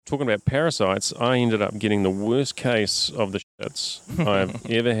talking about parasites, I ended up getting the worst case of the shits I've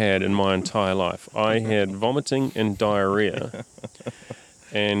ever had in my entire life. I had vomiting and diarrhea,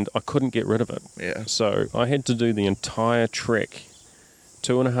 and I couldn't get rid of it. Yeah. So I had to do the entire trek,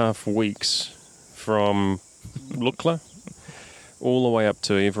 2.5 weeks from Lukla all the way up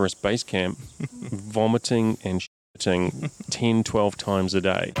to Everest Base Camp, vomiting and shitting 10, 12 times a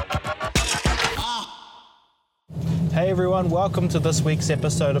day. Hey everyone, welcome to this week's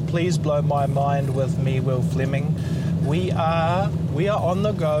episode of Please Blow My Mind with me, Will Fleming. We are on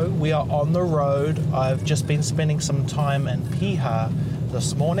the go, we are on the road. I've just been spending some time in Piha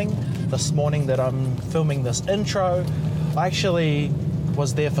this morning that I'm filming this intro. I actually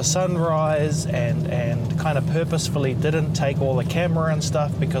was there for sunrise and kind of purposefully didn't take all the camera and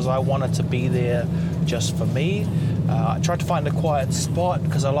stuff because I wanted to be there just for me. I tried to find a quiet spot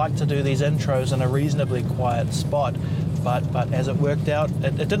because I like to do these intros in a reasonably quiet spot, but as it worked out,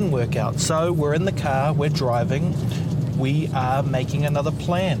 it didn't work out. So we're in the car, we're driving, we are making another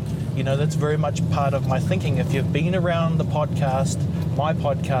plan. You know, that's very much part of my thinking. If you've been around the podcast, my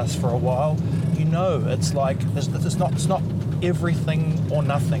podcast for a while, you know it's like, it's not everything or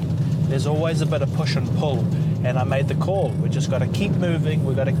nothing. There's always a bit of push and pull, and I made the call. We just got to keep moving,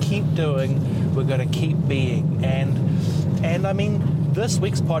 we've got to keep doing, we've got to keep being. And I mean, this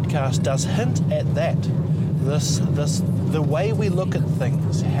week's podcast does hint at that. The way we look at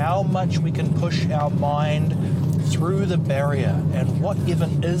things, how much we can push our mind through the barrier, and what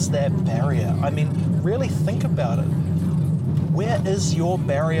even is that barrier? I mean, really think about it. Where is your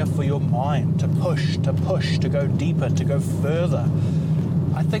barrier for your mind to push, to go deeper, to go further?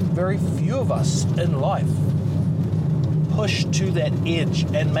 I think very few of us in life push to that edge,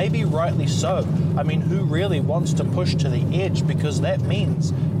 and maybe rightly so. I mean, who really wants to push to the edge? Because that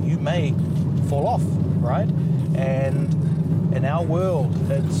means you may fall off, right? And in our world,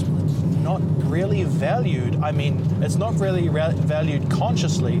 it's not really valued. I mean, it's not really valued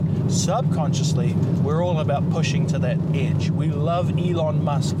consciously. Subconsciously, we're all about pushing to that edge. We love Elon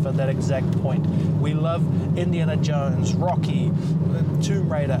Musk for that exact point. We love Indiana Jones, Rocky,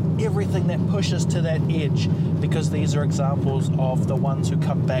 Tomb Raider, everything that pushes to that edge, because these are examples of the ones who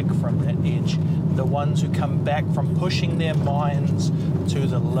come back from that edge, the ones who come back from pushing their minds to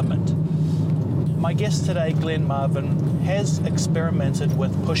the limit. My guest today, Glenn Marvin, has experimented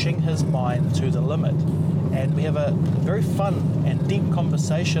with pushing his mind to the limit, and we have a very fun and deep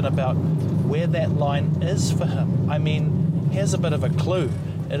conversation about where that line is for him. I mean, here's a bit of a clue.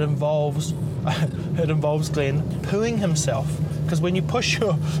 It involves Glenn pooing himself, because when you push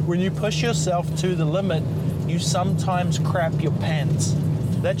yourself to the limit, you sometimes crap your pants.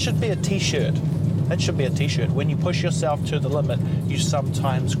 That should be a t-shirt. When you push yourself to the limit, you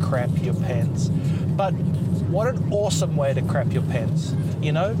sometimes crap your pants. But what an awesome way to crap your pants.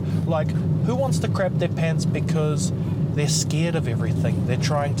 You know, like, who wants to crap their pants because they're scared of everything? They're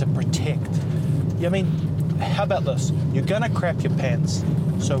trying to protect. I mean, how about this? You're gonna crap your pants,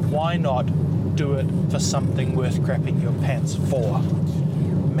 so why not do it for something worth crapping your pants for?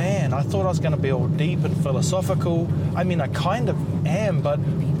 Man, I thought I was gonna be all deep and philosophical. I mean, I kind of am, but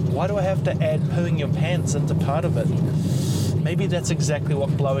why do I have to add pooing your pants into part of it? Maybe that's exactly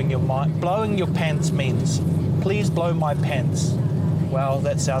what blowing your pants means. Please blow my pants. Well,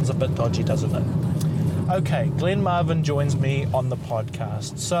 that sounds a bit dodgy, doesn't it? Okay, Glenn Marvin joins me on the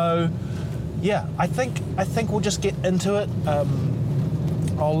podcast. So, yeah, I think we'll just get into it.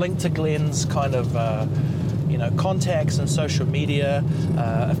 I'll link to Glenn's kind of contacts and social media.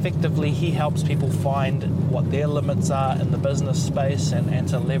 Effectively, he helps people find what their limits are in the business space and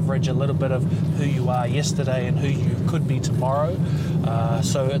to leverage a little bit of who you are yesterday and who you could be tomorrow.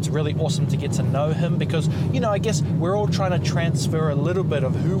 So it's really awesome to get to know him, because, you know, I guess we're all trying to transfer a little bit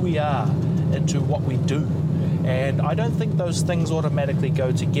of who we are into what we do. And I don't think those things automatically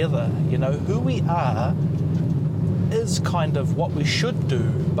go together. You know, who we are is kind of what we should do,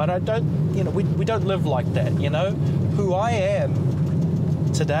 but we don't live like that, you know? Who I am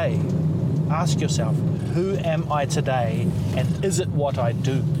today, ask yourself, who am I today, and is it what I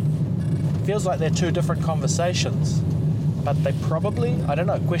do? Feels like they're two different conversations, but they probably,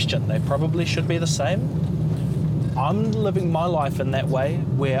 they probably should be the same. I'm living my life in that way,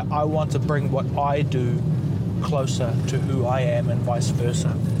 where I want to bring what I do closer to who I am, and vice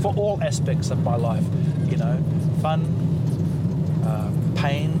versa, for all aspects of my life, you know, fun,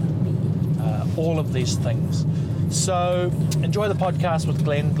 pain, all of these things. So enjoy the podcast with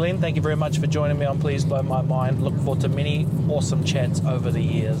Glenn. Glenn, thank you very much for joining me on Please Blow My Mind. Look forward to many awesome chats over the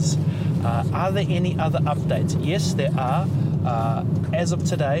years. Are there any other updates? Yes, there are. As of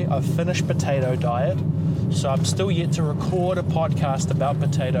today, I've finished potato diet. So I'm still yet to record a podcast about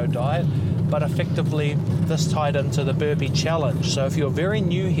potato diet, but effectively this tied into the burpee challenge. So if you're very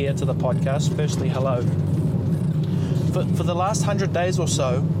new here to the podcast, firstly, hello. For the last 100 days or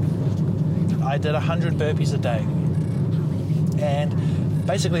so, I did 100 burpees a day. And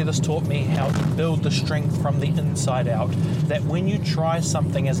basically this taught me how to build the strength from the inside out. That when you try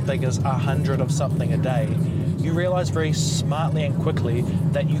something as big as 100 of something a day, you realize very smartly and quickly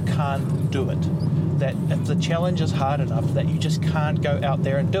that you can't do it. That if the challenge is hard enough, that you just can't go out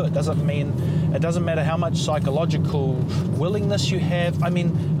there and do it. It doesn't matter how much psychological willingness you have. I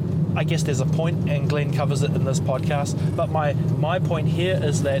mean, I guess there's a point, and Glenn covers it in this podcast, but my point here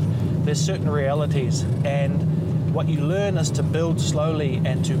is that there's certain realities, and what you learn is to build slowly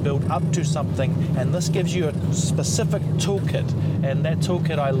and to build up to something, and this gives you a specific toolkit, and that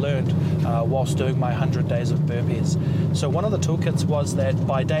toolkit I learned whilst doing my 100 days of burpees. So one of the toolkits was that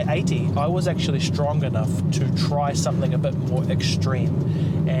by day 80 I was actually strong enough to try something a bit more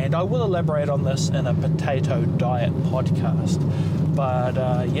extreme, and I will elaborate on this in a potato diet podcast. But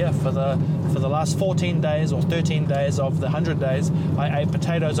for the last 14 days or 13 days of the 100 days, I ate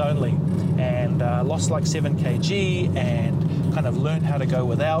potatoes only, and lost like 7 kg and kind of learned how to go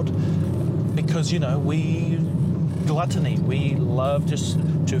without, because gluttony, we love just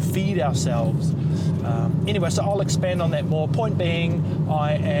to feed ourselves. Anyway, so I'll expand on that more. Point being,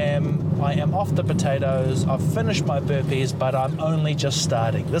 I am off the potatoes. I've finished my burpees, but I'm only just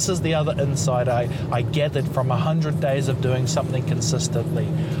starting. This is the other insight I gathered from 100 days of doing something consistently.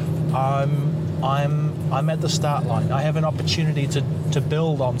 I'm at the start line. I have an opportunity to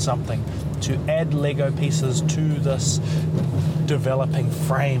build on something, to add Lego pieces to this developing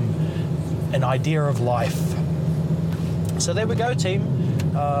frame, an idea of life. So there we go, team.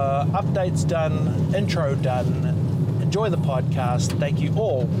 Updates done, intro done. Enjoy the podcast. Thank you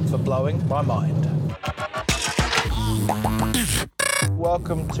all for blowing my mind.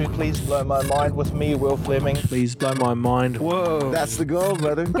 Welcome to Please Blow My Mind with me, Will Fleming. Please blow my mind. Whoa. That's the goal,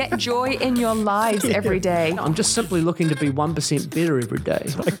 brother. Get joy in your lives every day. I'm just simply looking to be 1% better every day.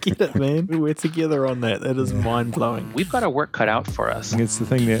 I get it, man. We're together on that. That is mind-blowing. We've got our work cut out for us. It's the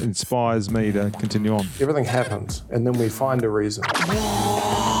thing that inspires me to continue on. Everything happens, and then we find a reason.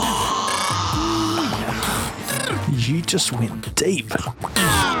 You just went deep.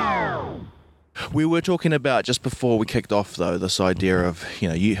 We were talking about just before we kicked off, though, this idea of,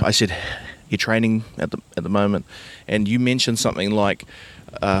 I said you're training at the moment, and you mentioned something like,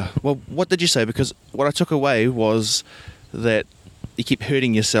 what did you say? Because what I took away was that you keep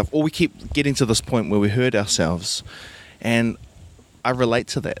hurting yourself, or we keep getting to this point where we hurt ourselves, and I relate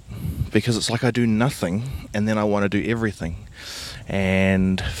to that because it's like I do nothing, and then I want to do everything,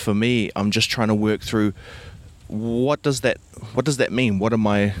 and for me, I'm just trying to work through. What does that mean? What am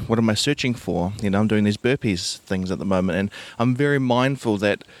I searching for? I'm doing these burpees things at the moment, and I'm very mindful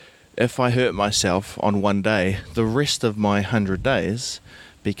that if I hurt myself on one day, the rest of my 100 days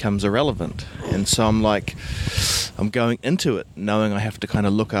becomes irrelevant. And so I'm going into it knowing I have to kind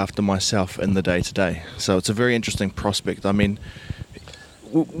of look after myself in the day to day. So it's a very interesting prospect. I mean,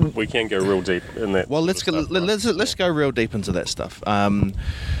 we can go real deep in that. Well, let's go real deep into that stuff.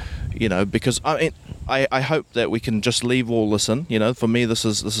 Because I hope that we can just leave all this in. For me, this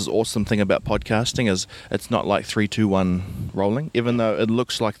is awesome thing about podcasting is it's not like 3, 2, 1 rolling. Even though it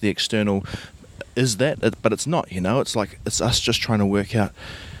looks like the external is that, but it's not. It's like it's us just trying to work out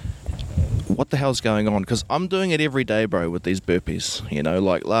what the hell's going on. Because I'm doing it every day, bro, with these burpees.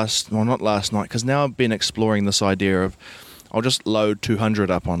 Not last night, because now I've been exploring this idea of I'll just load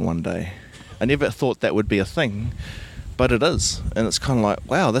 200 up on one day. I never thought that would be a thing. But it is, and it's kind of like,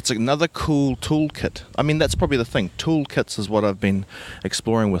 wow, that's another cool toolkit. I mean, that's probably the thing. Toolkits is what I've been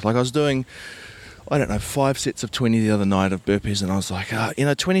exploring with. Like I was doing, 5 sets of 20 the other night of burpees, and I was like,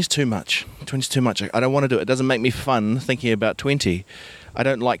 20's too much. 20's too much. I don't want to do it. It doesn't make me fun thinking about 20. I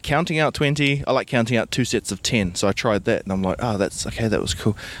don't like counting out 20. I like counting out 2 sets of 10. So I tried that, and I'm like, that's okay. That was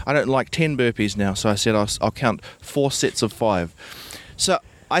cool. I don't like 10 burpees now, so I said I'll count 4 sets of 5. So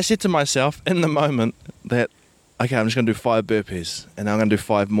I said to myself in the moment that, okay, I'm just going to do 5 burpees, and I'm going to do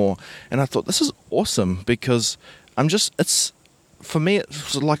 5 more. And I thought, this is awesome, because for me, it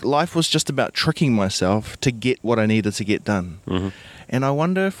was like life was just about tricking myself to get what I needed to get done. Mm-hmm. And I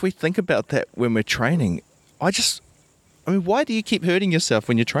wonder if we think about that when we're training. Why do you keep hurting yourself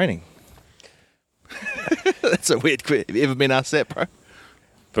when you're training? That's a weird question. Have you ever been asked that, bro?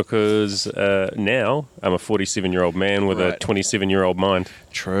 Because now I'm a 47-year-old man with a 27-year-old mind.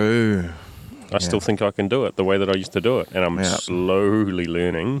 True. I still think I can do it the way that I used to do it, and I'm slowly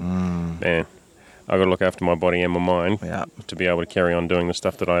learning. Man, I got to look after my body and my mind Yeah. to be able to carry on doing the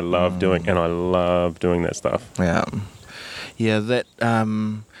stuff that I love doing, and I love doing that stuff. Yeah. Yeah, that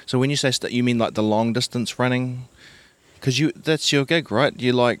so when you say you mean like the long distance running? Cuz that's your gig, right?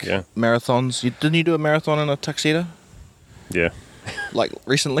 You like Yeah. marathons. Didn't you do a marathon in a tuxedo Yeah. like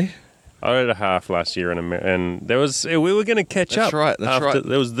recently? I did a half last year, and there was we were going to catch That's up. right, that's after, right.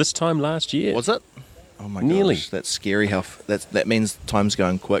 There was this time last year. Was it? Oh my Nearly. gosh, that's scary how that means time's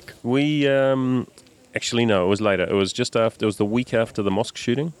going quick. We actually no, it was later. It was just after. It was the week after the mosque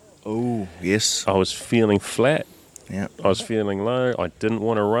shooting. Oh, yes. I was feeling flat. Yeah. I was feeling low. I didn't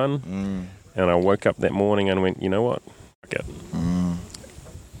want to run, and I woke up that morning and went, you know what? Fuck it.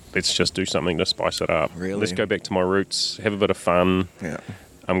 Let's just do something to spice it up. Really? Let's go back to my roots. Have a bit of fun. Yeah.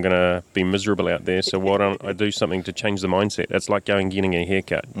 I'm going to be miserable out there, so why don't I do something to change the mindset? It's like going and getting a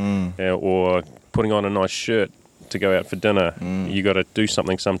haircut or putting on a nice shirt to go out for dinner. You got to do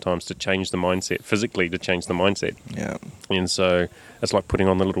something sometimes to change the mindset, physically to change the mindset. Yeah. And so it's like putting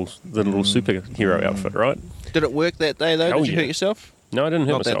on the little superhero outfit, right? Did it work that day though? Hell Did you yeah. hurt yourself? No, I didn't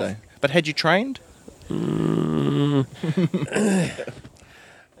hurt Not myself. that day. But had you trained?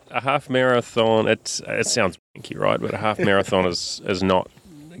 A half marathon, it sounds wanky, right? But a half marathon is not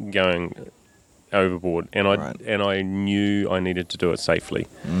going overboard, and I knew I needed to do it safely.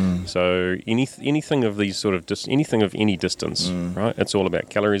 So anything of these sort of anything of any distance, right? It's all about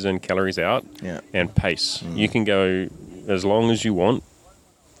calories in, calories out, and pace. You can go as long as you want,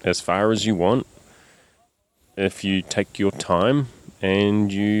 as far as you want, if you take your time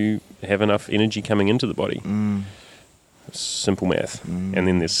and you have enough energy coming into the body. Simple math. And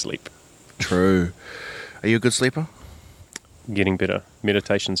then there's sleep. True. Are you a good sleeper? Getting better.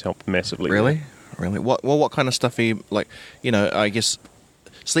 Meditations help massively. Really? What kind of stuff are you like? You know, I guess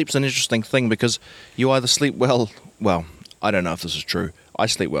sleep's an interesting thing because you either sleep well. Well, I don't know if this is true. I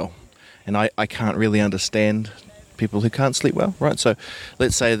sleep well, and I can't really understand people who can't sleep well. Right. So,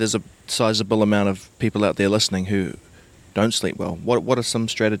 let's say there's a sizable amount of people out there listening who don't sleep well. What are some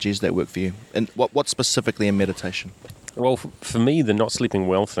strategies that work for you, and what specifically in meditation? Well, for me, the not sleeping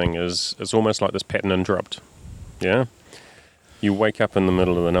well thing is almost like this pattern interrupt. Yeah? You wake up in the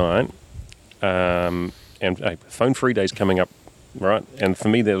middle of the night, and phone-free day's coming up, right? And for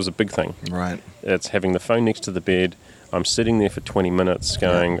me, that was a big thing. Right. It's having the phone next to the bed. I'm sitting there for 20 minutes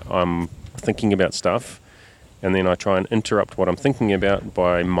going, I'm thinking about stuff, and then I try and interrupt what I'm thinking about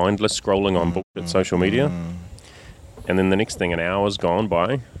by mindless scrolling on bullshit social media. And then the next thing, an hour's gone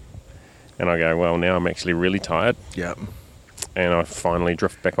by, and I go, well, now I'm actually really tired. Yeah. And I finally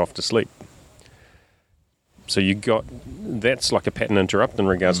drift back off to sleep. So that's like a pattern interrupt in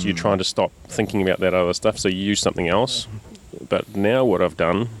regards to you trying to stop thinking about that other stuff, so you use something else. But now what I've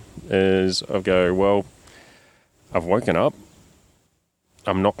done is I've woken up,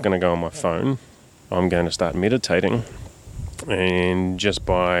 I'm not going to go on my phone, I'm going to start meditating, and just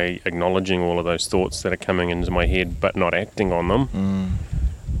by acknowledging all of those thoughts that are coming into my head but not acting on them,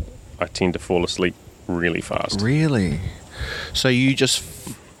 I tend to fall asleep really fast. Really? So you just,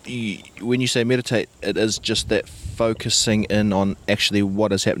 when you say meditate, it is just that focusing in on actually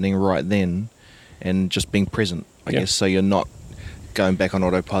what is happening right then and just being present, I guess, so you're not going back on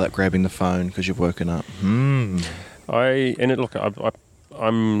autopilot, grabbing the phone because you've woken up. I'm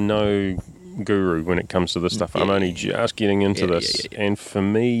no guru when it comes to this stuff. I'm only just getting into this. And for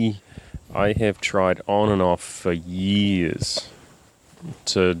me, I have tried on and off for years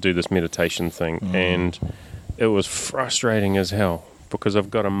to do this meditation thing, and it was frustrating as hell because I've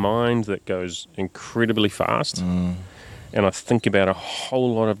got a mind that goes incredibly fast, and I think about a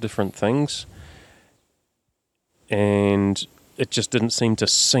whole lot of different things, and it just didn't seem to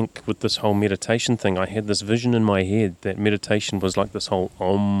sync with this whole meditation thing. I had this vision in my head that meditation was like this whole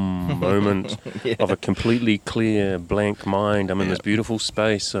moment of a completely clear, blank mind. I'm in this beautiful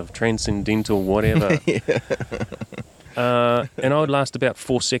space of transcendental whatever. And I would last about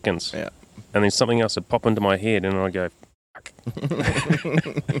 4 seconds. Yeah. And then something else would pop into my head and I'd go, fuck.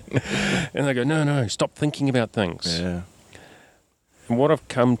 And I go, no, stop thinking about things. Yeah. And what I've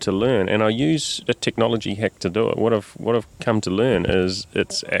come to learn, and I use a technology hack to do it, what I've come to learn is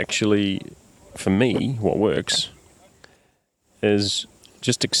it's actually, for me, what works is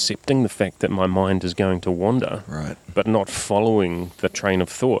just accepting the fact that my mind is going to wander, Right. but not following the train of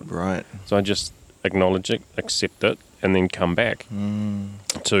thought. Right. So I just acknowledge it, accept it, and then come back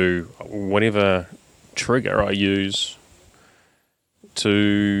to whatever trigger I use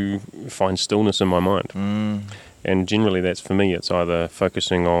to find stillness in my mind. And generally that's, for me, it's either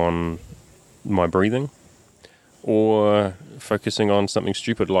focusing on my breathing or focusing on something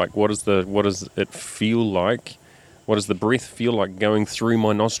stupid like what does it feel like What does the breath feel like going through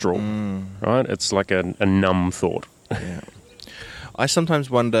my nostril? Right? It's like a numb thought. Yeah. I sometimes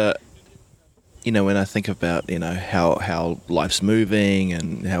wonder, when I think about, how life's moving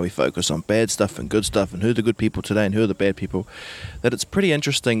and how we focus on bad stuff and good stuff and who are the good people today and who are the bad people, that it's pretty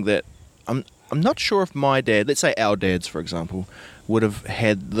interesting that I'm not sure if my dad, let's say our dads, for example, would have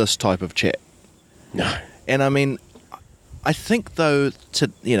had this type of chat. No. And I mean, I think though,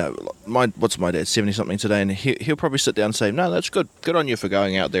 what's my dad, 70-something today, and he'll probably sit down and say, no, that's good. Good on you for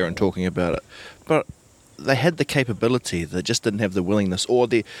going out there and talking about it. But they had the capability, they just didn't have the willingness, or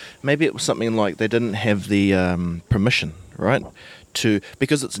maybe it was something like they didn't have the permission, right?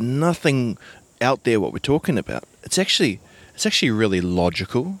 Because it's nothing out there what we're talking about. It's actually really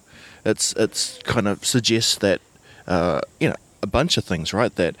logical. It's kind of suggests that a bunch of things,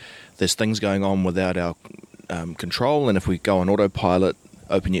 right? That there's things going on without our control, and if we go on autopilot,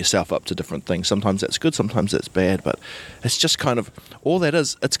 open yourself up to different things. Sometimes that's good, sometimes that's bad, but it's just kind of all that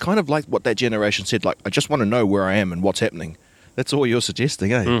is. It's kind of like what that generation said, like, I just want to know where I am and what's happening. That's all you're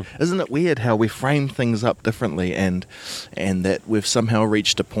suggesting, eh? Isn't it weird how we frame things up differently, and that we've somehow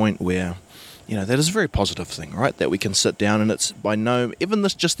reached a point where, that is a very positive thing, right? That we can sit down, and it's even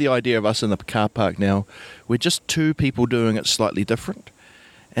this, just the idea of us in the car park now, we're just two people doing it slightly different.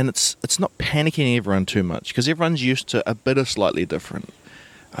 And it's not panicking everyone too much, because everyone's used to a bit of slightly different.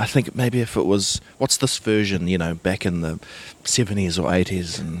 I think maybe if it was, what's this version, back in the 70s or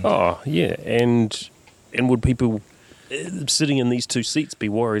 80s? Oh, yeah. And would people sitting in these two seats be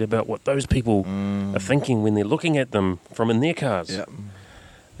worried about what those people are thinking when they're looking at them from in their cars? Yeah.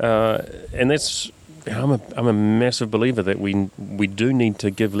 And that's, I'm a massive believer that we do need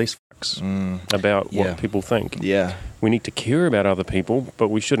to give less fucks about what people think. Yeah. We need to care about other people, but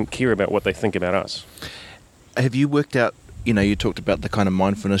we shouldn't care about what they think about us. Have you worked out, you talked about the kind of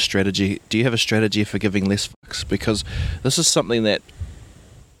mindfulness strategy. Do you have a strategy for giving less fucks? Because this is something that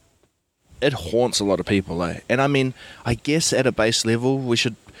it haunts a lot of people, eh? And I mean, I guess at a base level, we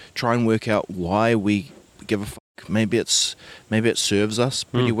should try and work out why we give a fuck. Maybe it serves us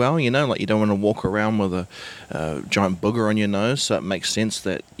pretty well, like you don't want to walk around with a giant booger on your nose, so it makes sense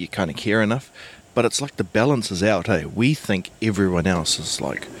that you kind of care enough. But it's like the balance is out, eh? We think everyone else is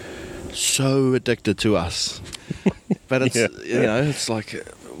like so addicted to us. But it's, it's like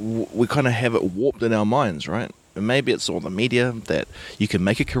we kind of have it warped in our minds, right? And maybe it's all the media, that you can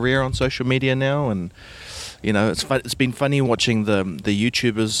make a career on social media now. And, it's been funny watching the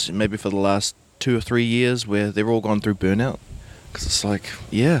YouTubers maybe for the last 2 or 3 years where they've all gone through burnout. Because it's like,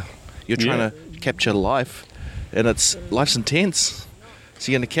 you're trying to capture life, and life's intense.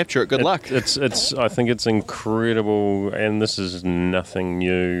 So you're going to capture it. Good luck. I think it's incredible, and this is nothing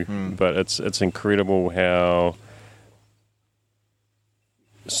new, but it's incredible how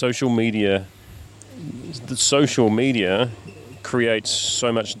social media creates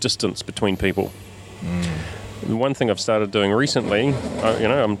so much distance between people. The one thing I've started doing recently,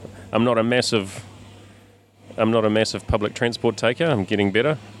 I'm not a massive public transport taker. I'm getting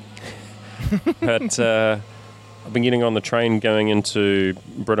better, but I've been getting on the train going into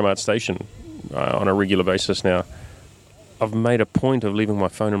Britomart Station on a regular basis now. I've made a point of leaving my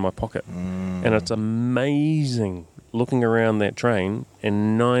phone in my pocket, and it's amazing looking around that train,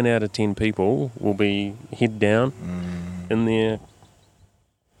 and 9 out of 10 people will be head down in their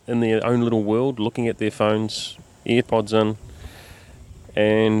own little world, looking at their phones, AirPods in,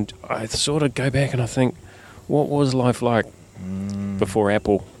 and I sort of go back and I think, what was life like before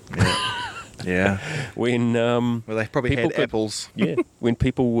Apple? Yeah. When well, they probably had apples. Yeah, when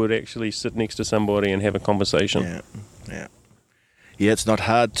people would actually sit next to somebody and have a conversation. Yeah, it's not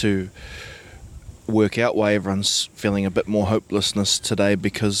hard to work out why everyone's feeling a bit more hopelessness today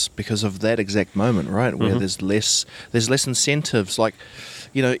because of that exact moment, right? Where there's less incentives. Like,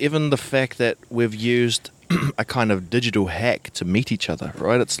 even the fact that we've used a kind of digital hack to meet each other,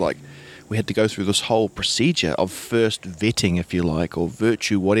 right? It's like we had to go through this whole procedure of first vetting, if you like, or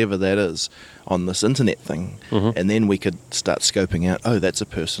virtue, whatever that is, on this internet thing. And then we could start scoping out, oh, that's a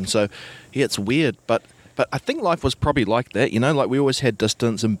person. So, yeah, it's weird, but I think life was probably like that, like we always had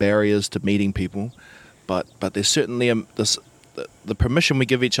distance and barriers to meeting people, but there's certainly the permission we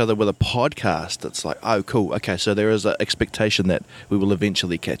give each other with a podcast. It's like, oh, cool, okay, so there is an expectation that we will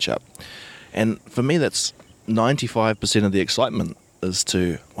eventually catch up. And for me, that's 95% of the excitement, is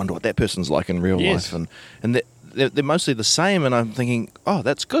to wonder what that person's like in real life. And they're mostly the same, and I'm thinking, oh,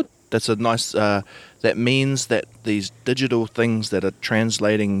 that's good. That's a nice, that means that these digital things that are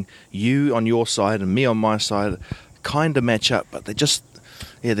translating you on your side and me on my side kind of match up, but they just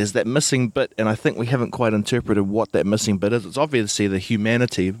there's that missing bit, and I think we haven't quite interpreted what that missing bit is. It's obviously the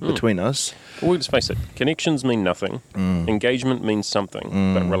humanity between us. Well, let's face it, connections mean nothing. Engagement means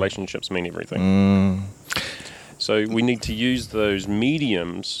something, but relationships mean everything. So we need to use those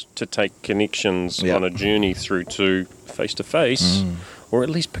mediums to take connections on a journey through to face-to-face, or at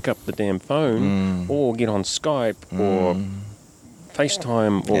least pick up the damn phone, or get on Skype, or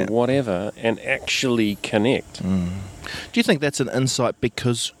FaceTime, or whatever, and actually connect. Do you think that's an insight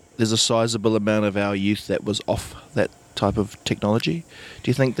because there's a sizable amount of our youth that was off that type of technology? Do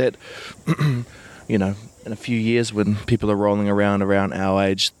you think that, you know, in a few years when people are rolling around our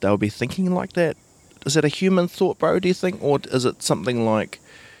age, they'll be thinking like that? Is that a human thought, bro, do you think? Or is it something like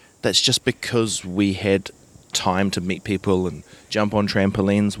that's just because we had time to meet people and jump on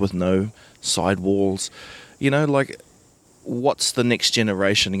trampolines with no sidewalls? You know, like, what's the next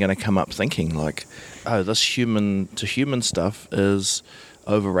generation going to come up thinking? Like, oh, this human to human stuff is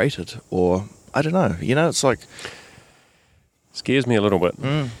overrated, or I don't know. You know, it's like Scares me a little bit.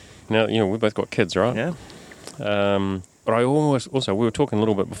 Now, you know, we've both got kids, right? yeah, But I also, we were talking a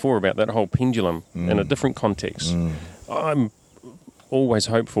little bit before about that whole pendulum in a different context. I'm always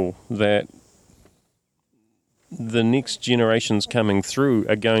hopeful that the next generations coming through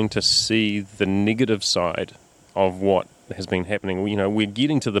are going to see the negative side of what has been happening. You know, we're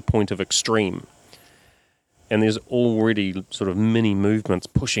getting to the point of extreme, and there's already sort of mini movements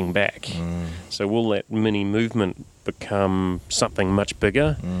pushing back. So will that mini movement become something much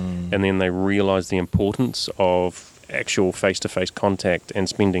bigger, and then they realise the importance of actual face-to-face contact and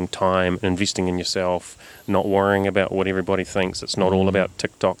spending time investing in yourself, not worrying about what everybody thinks. It's not all about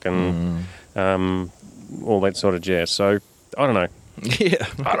TikTok and all that sort of jazz. So I don't know. yeah,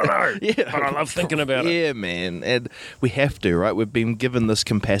 I don't know. Yeah. But I love thinking about it. yeah, man. And we have to, right? We've been given this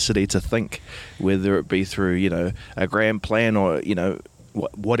capacity to think, whether it be through, you know, a grand plan or, you know,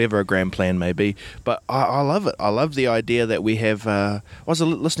 whatever a grand plan may be. But I love it. I love the idea that we have. I was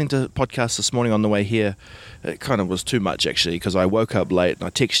listening to podcasts this morning on the way here. It kind of was too much, actually, because I woke up late and I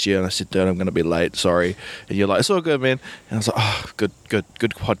texted you and I said, "Dude, I'm going to be late. Sorry." And you're like, "It's all good, man." And I was like, "Oh, good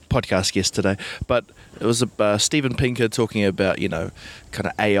podcast guest today." But it was Steven Pinker talking about, you know, kind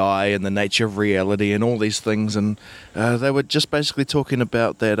of AI and the nature of reality and all these things, and they were just basically talking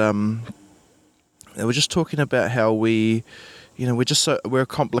about that. They were just talking about how we, you know, we're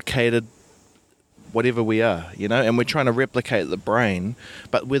complicated, whatever we are, you know, and we're trying to replicate the brain,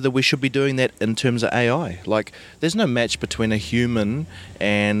 but whether we should be doing that in terms of AI. Like, there's no match between a human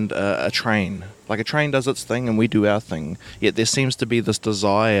and a train. Like, a train does its thing and we do our thing, yet there seems to be this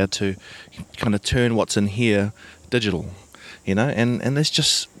desire to kind of turn what's in here digital, you know, and there's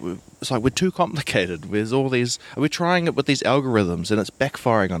just, it's like we're too complicated. There's all these, we're trying it with these algorithms and it's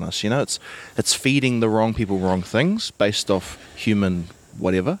backfiring on us, you know, it's feeding the wrong people wrong things based off human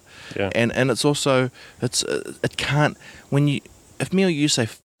whatever. Yeah. And it's also, it can't, if me or you say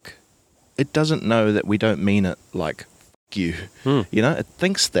fuck, it doesn't know that we don't mean it like fuck you, you know, it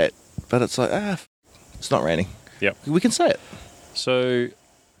thinks that, but it's like, it's not raining. Yep. We can say it. So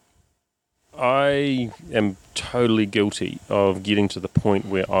I am totally guilty of getting to the point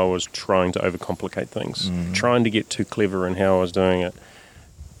where I was trying to overcomplicate things, trying to get too clever in how I was doing it.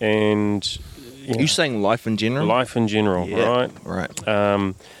 And Are you saying life in general? Life in general, Yeah, right?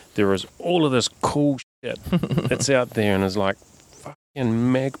 right. There is all of this cool shit that's out there, and it's like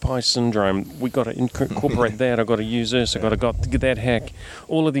fucking magpie syndrome. We got to incorporate that. I got to use this. I got to get that hack.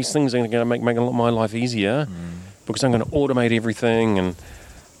 All of these things are going to make my life easier because I'm going to automate everything. And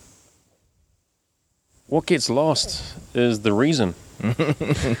what gets lost is the reason.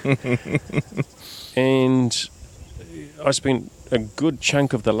 And I spent a good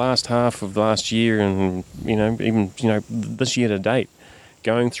chunk of the last half of last year, and even this year to date,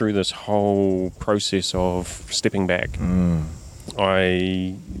 going through this whole process of stepping back.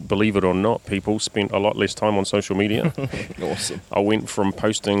 I, believe it or not, people spent a lot less time on social media. Awesome. I went from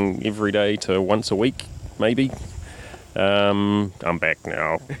posting every day to once a week, maybe. I'm back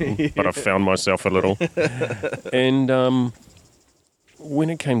now, but I've found myself a little. And when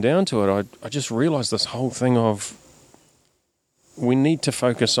it came down to it, I just realised this whole thing of we need to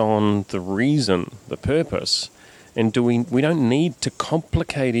focus on the reason, the purpose. And we don't need to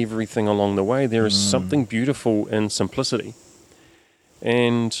complicate everything along the way. There is something beautiful in simplicity.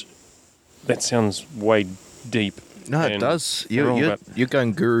 And that sounds way deep. No, it does. You're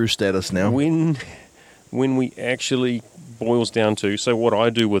going guru status now. When we actually boils down to, so what I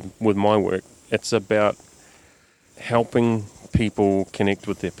do with my work, it's about helping people connect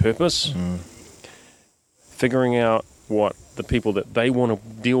with their purpose, figuring out what the people that they want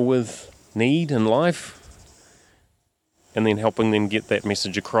to deal with need in life, and then helping them get that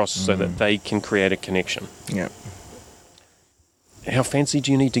message across so that they can create a connection. Yeah. How fancy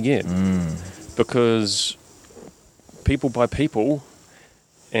do you need to get? Because people by people,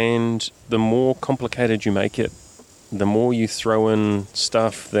 and the more complicated you make it, the more you throw in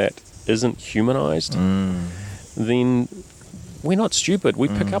stuff that isn't humanized, then we're not stupid. We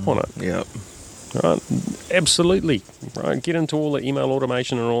pick up on it. Yeah. Right? Absolutely. Right? Get into all the email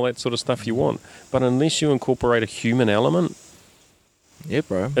automation and all that sort of stuff you want. But unless you incorporate a human element, Yeah,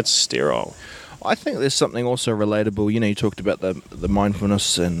 bro. it's sterile. I think there's something also relatable. You know, you talked about the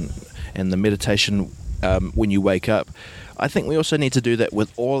mindfulness and the meditation when you wake up. I think we also need to do that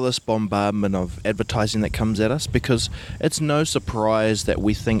with all this bombardment of advertising that comes at us, because it's no surprise that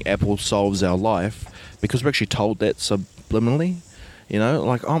we think Apple solves our life, because we're actually told that subliminally. You know,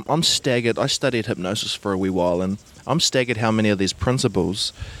 like I'm staggered. I studied hypnosis for a wee while, and I'm staggered how many of these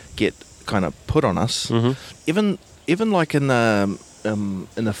principles get kind of put on us. Even like in a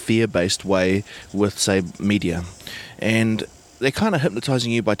fear-based way with, say, media, and they're kind of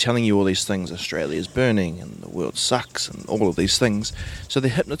hypnotizing you by telling you all these things. Australia is burning, and the world sucks, and all of these things. So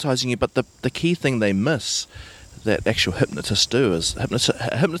they're hypnotizing you, but the key thing they miss, that actual hypnotists do, is a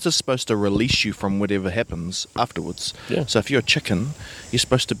hypnotist is supposed to release you from whatever happens afterwards. Yeah. So if you're a chicken, you're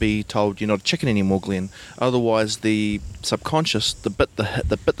supposed to be told you're not a chicken anymore, Glenn. Otherwise, the subconscious, the bit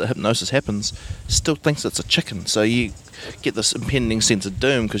that hypnosis happens, still thinks it's a chicken. So you get this impending sense of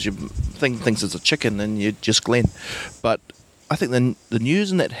doom because your thing thinks it's a chicken, and you're just Glenn. But I think the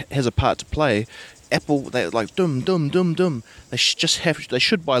news in that has a part to play. Apple, they're like dum dum dum dum. They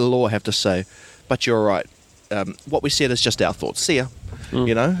should by law have to say, but you're right. What we said is just our thoughts. See ya,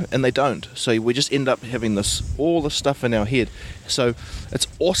 you know, and they don't. So we just end up having all this stuff in our head. So it's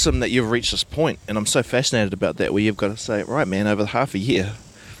awesome that you've reached this point, and I'm so fascinated about that, where you've got to say, right, man, over half a year,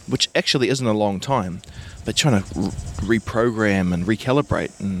 which actually isn't a long time, but trying to reprogram and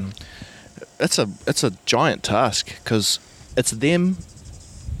recalibrate, and it's a giant task, because it's them.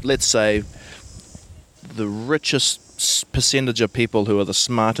 Let's say the richest percentage of people who are the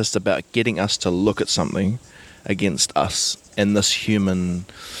smartest about getting us to look at something against us in this human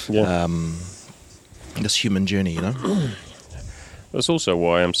journey, you know. That's also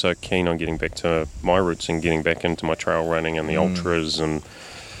why I'm so keen on getting back to my roots and getting back into my trail running and the ultras, and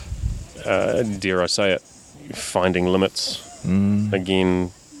dare I say it, finding limits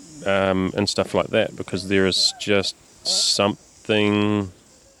again, and stuff like that, because there is just something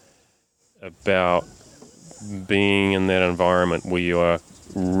about being in that environment where you are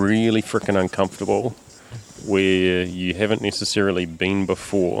really freaking uncomfortable, where you haven't necessarily been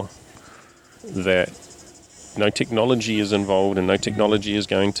before, that no technology is involved and no technology is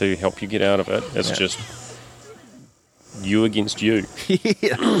going to help you get out of it. It's just you against you.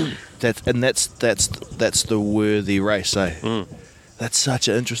 Yeah. That's the worthy race, eh? That's such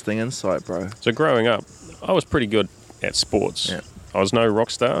an interesting insight, bro. So growing up, I was pretty good at sports. Yeah. I was no rock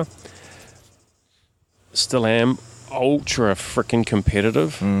star. Still am ultra freaking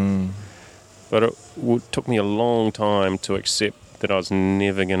competitive. But it took me a long time to accept that I was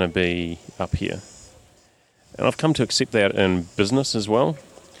never going to be up here. And I've come to accept that in business as well.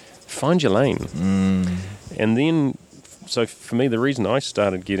 Find your lane. And then, so for me, the reason I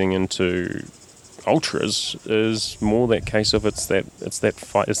started getting into ultras is more that case of it's that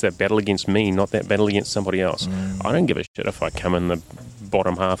fight, it's that battle against me, not that battle against somebody else. I don't give a shit if I come in the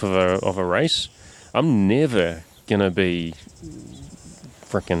bottom half of a race. I'm never gonna be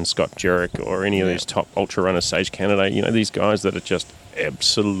freaking Scott Jurek or any of these top ultra runners, Sage Candidate. You know, these guys that are just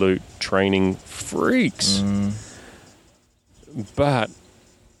absolute training freaks. But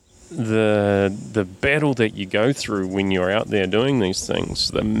the battle that you go through when you're out there doing these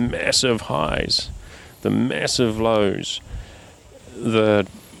things, the massive highs, the massive lows, the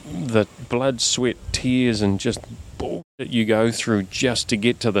blood, sweat, tears, and just bullshit you go through just to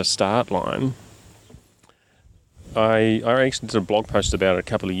get to the start line. I actually did a blog post about it a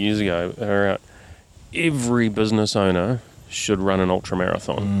couple of years ago. About every business owner should run an ultra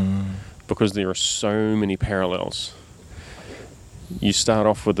marathon because there are so many parallels. You start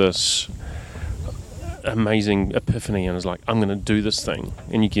off with this amazing epiphany and it's like, I'm going to do this thing,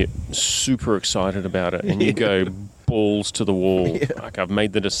 and you get super excited about it, and you go balls to the wall. Like, I've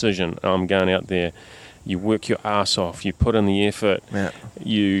made the decision, I'm going out there. You work your ass off, you put in the effort,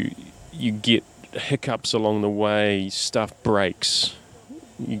 you get hiccups along the way, stuff breaks,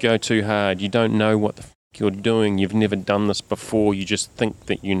 you go too hard, you don't know what the you're doing, you've never done this before, you just think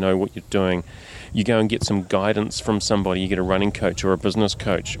that you know what you're doing. You go and get some guidance from somebody, you get a running coach or a business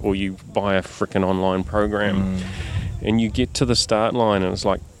coach, or you buy a freaking online program, and you get to the start line, and it's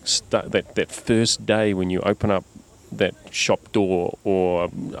like that first day when you open up that shop door or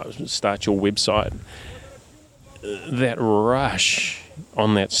start your website, that rush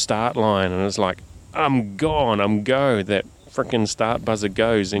on that start line, and it's like, I'm gone, I'm go. That frickin' start buzzer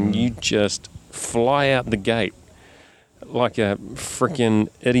goes, and you just fly out the gate like a frickin'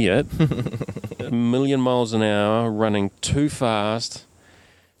 idiot, a million miles an hour, running too fast,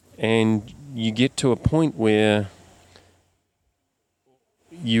 and you get to a point where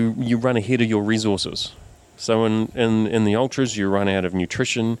you run ahead of your resources. So in the ultras, you run out of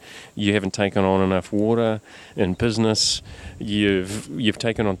nutrition. You haven't taken on enough water. In business, you've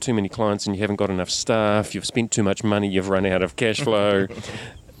taken on too many clients and you haven't got enough staff. You've spent too much money. You've run out of cash flow,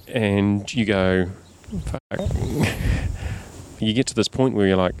 and you go, fuck. You get to this point where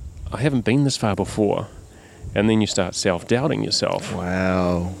you're like, I haven't been this far before, and then you start self-doubting yourself.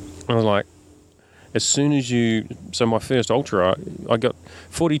 Wow. I was like, as soon as so my first ultra, I got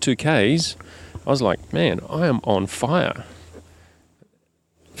 42 Ks. I was like, man, I am on fire.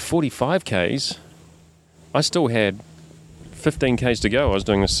 45 Ks, I still had 15 Ks to go. I was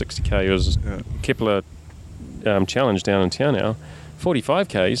doing a 60 K. It was a Kepler challenge down in town now. 45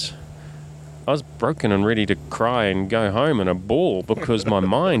 Ks, I was broken and ready to cry and go home in a ball because my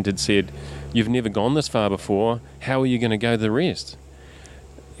mind had said, you've never gone this far before. How are you going to go the rest?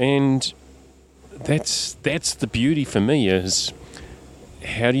 And that's the beauty for me, is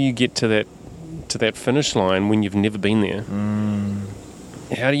how do you get to that finish line when you've never been there?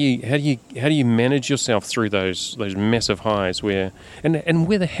 How do you manage yourself through those massive highs where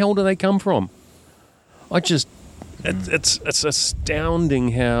the hell do they come from? It's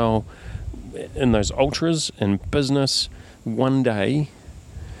astounding how in those ultras in business, one day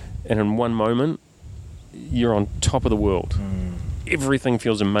and in one moment you're on top of the world. Everything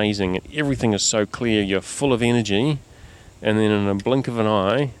feels amazing and everything is so clear, you're full of energy, and then in a blink of an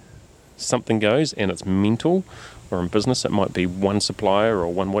eye something goes and it's mental, or in business it might be one supplier or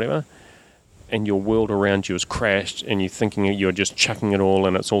one whatever, and your world around you has crashed and you're thinking you're just chucking it all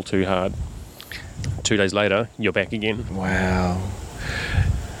and it's all too hard. 2 days later you're back again. Wow.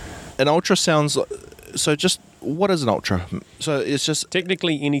 An ultra sounds so. Just what is an ultra? So it's just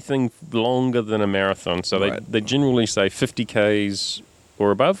technically anything longer than a marathon. So right. they generally say 50 Ks or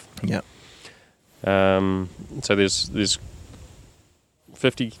above. Yeah. So there's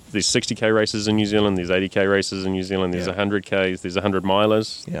 60K races in New Zealand, there's 80K races in New Zealand, there's 100Ks, there's 100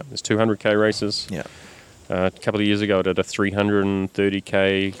 milers, there's 200K races. Yeah. A couple of years ago I did a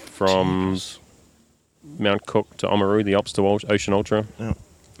 330K from Mount Cook to Oamaru, the Alps to Ocean Ultra. Yeah.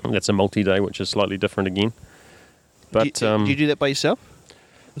 That's a multi-day, which is slightly different again. But do you do that by yourself?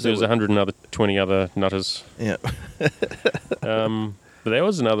 There's 120 other nutters. Yeah. But that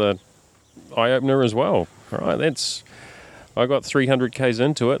was another eye-opener as well. Right, I got 300 Ks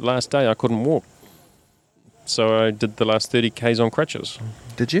into it. Last day I couldn't walk. So I did the last 30 Ks on crutches.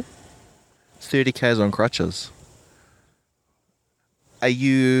 Did you? 30 Ks on crutches. What are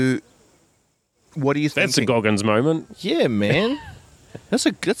you thinking? That's a Goggins moment. Yeah, man. That's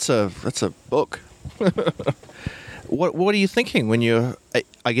a book. What are you thinking when you're,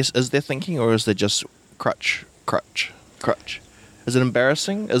 I guess, is there thinking or is there just crutch? Is it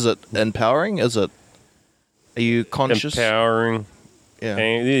embarrassing? Is it empowering? Are you conscious? Empowering. Yeah.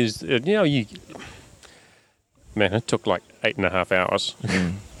 And it is, man, it took like 8.5 hours.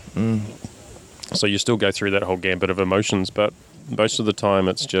 So you still go through that whole gambit of emotions, but most of the time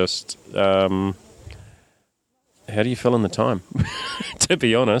it's just, how do you fill in the time? To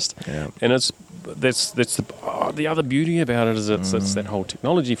be honest. Yeah. And that's the other beauty about it is it's that whole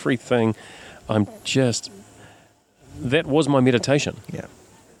technology-free thing. That was my meditation. Yeah.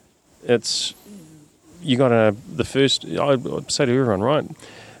 It's, I say to everyone, right,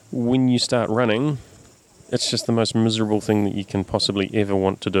 when you start running, it's just the most miserable thing that you can possibly ever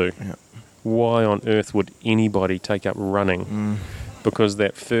want to do. Yeah. Why on earth would anybody take up running? Because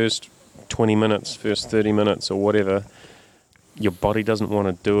that first 20 minutes, first 30 minutes or whatever, your body doesn't want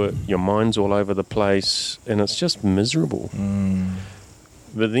to do it, your mind's all over the place, and it's just miserable.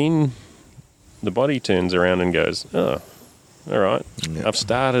 But then the body turns around and goes, oh, all right, I've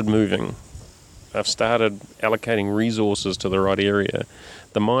started moving. I've started allocating resources to the right area.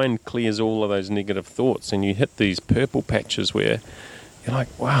 The mind clears all of those negative thoughts and you hit these purple patches where you're like,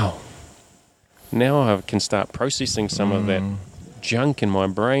 wow, now I can start processing some of that junk in my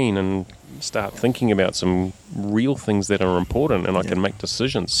brain and start thinking about some real things that are important, and I can make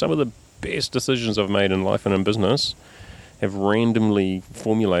decisions. Some of the best decisions I've made in life and in business have randomly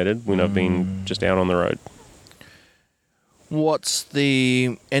formulated when I've been just out on the road. What's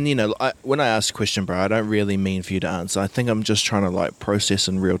the, and when I ask a question, bro, I don't really mean for you to answer. I think I'm just trying to like process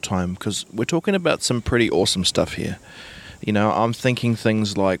in real time, because we're talking about some pretty awesome stuff here. I'm thinking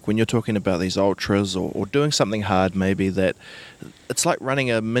things like when you're talking about these ultras or doing something hard, maybe, that it's like running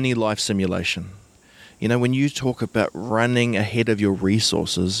a mini life simulation. When you talk about running ahead of your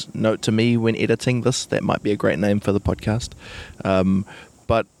resources, note to me when editing this, that might be a great name for the podcast.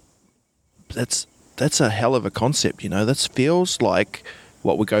 But that's a hell of a concept, That feels like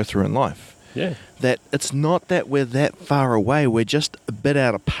what we go through in life. Yeah. That it's not that we're that far away, we're just a bit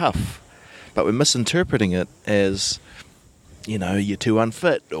out of puff, but we're misinterpreting it as, you're too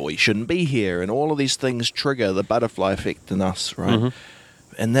unfit, or you shouldn't be here, and all of these things trigger the butterfly effect in us, right? Mm-hmm.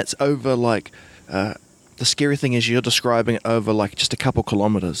 And that's over like, the scary thing is you're describing it over like just a couple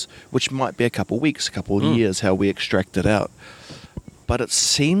kilometers, which might be a couple weeks, a couple of years, how we extract it out. But it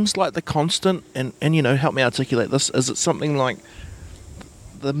seems like the constant, and help me articulate this, is it something like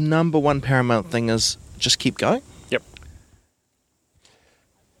the number one paramount thing is just keep going? Yep.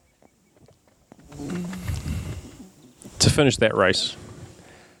 To finish that race,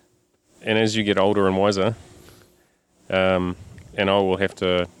 and as you get older and wiser, and I will have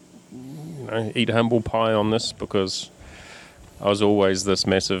to eat humble pie on this, because I was always this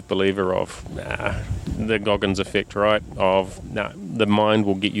massive believer of the Goggins effect, right? The mind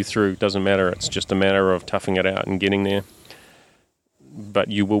will get you through. Doesn't matter. It's just a matter of toughing it out and getting there. But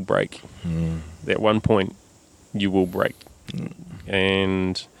you will break. At one point, you will break.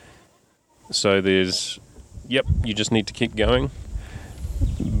 And so you just need to keep going.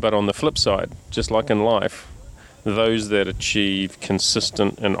 But on the flip side, just like in life, those that achieve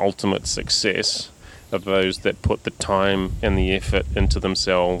consistent and ultimate success are those that put the time and the effort into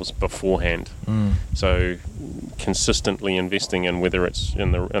themselves beforehand. So consistently investing in, whether it's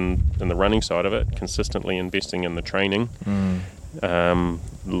in the running side of it, consistently investing in the training,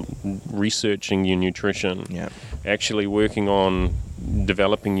 researching your nutrition, actually working on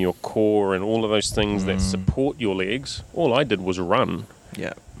developing your core and all of those things that support your legs. All I did was run,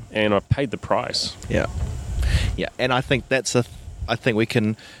 and I paid the price. And I think I think we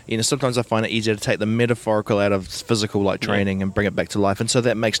can, sometimes I find it easier to take the metaphorical out of physical, like training, and bring it back to life. And so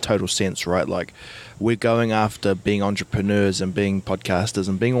that makes total sense, right? Like, we're going after being entrepreneurs and being podcasters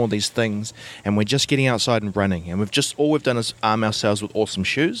and being all these things, and we're just getting outside and running. And all we've done is arm ourselves with awesome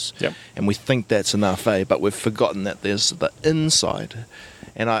shoes. And we think that's enough, But we've forgotten that there's the inside.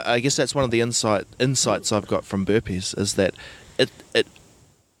 And I guess that's one of the insights I've got from burpees, is that it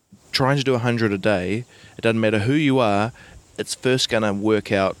trying to do 100 a day, it doesn't matter who you are, it's first going to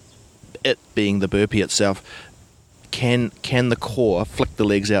work out, it being the burpee itself, can the core flick the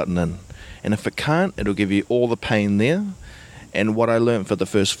legs out and in? And if it can't, it'll give you all the pain there. And what I learned for the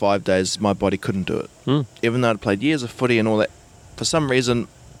first 5 days, my body couldn't do it. Even though I'd played years of footy and all that, for some reason,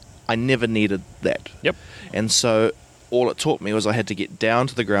 I never needed that. And so all it taught me was I had to get down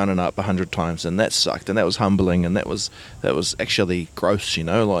to the ground and up 100 times, and that sucked, and that was humbling, and that was actually gross,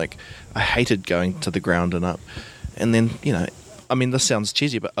 like I hated going to the ground and up. And then, this sounds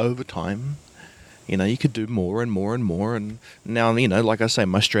cheesy, but over time, you could do more and more and more. And now, like I say,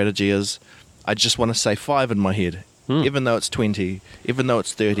 my strategy is I just want to say 5 in my head, even though it's 20, even though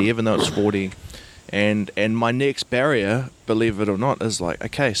it's 30, even though it's 40. And my next barrier, believe it or not, is like,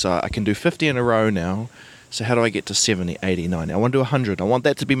 okay, so I can do 50 in a row now. So how do I get to 70, 80, 90? I want to do 100. I want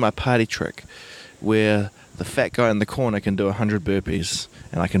that to be my party trick, where the fat guy in the corner can do 100 burpees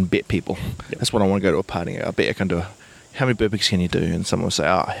and I can bet people. That's what I want to go to a party. I bet I can do how many burpees can you do? And someone will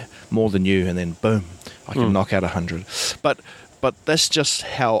say, more than you. And then boom, I can knock out 100. But that's just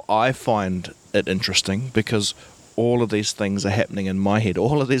how I find it interesting, because all of these things are happening in my head.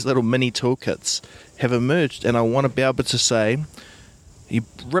 All of these little mini toolkits have emerged, and I want to be able to say, you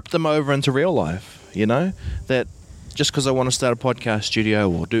rip them over into real life, that just because I want to start a podcast studio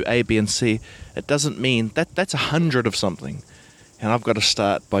or do A, B, and C, it doesn't mean that's 100 of something. And I've got to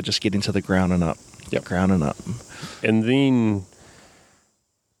start by just getting to the ground and up, ground and up. And then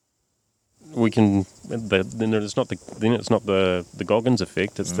we can. Then it's not the Goggins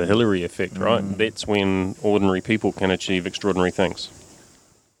effect. It's the Hillary effect, right? That's when ordinary people can achieve extraordinary things.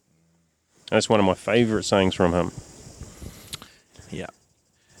 That's one of my favourite sayings from him. Yeah.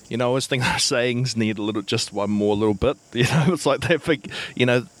 I always think our sayings need just one more little bit. It's like they think,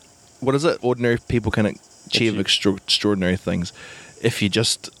 what is it? Ordinary people can achieve extraordinary things if you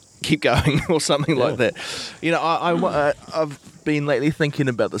just keep going, or something like that. I've been lately thinking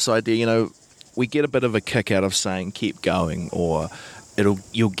about this idea. We get a bit of a kick out of saying keep going, or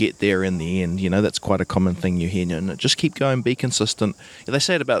you'll get there in the end. That's quite a common thing you hear. Just keep going, be consistent. They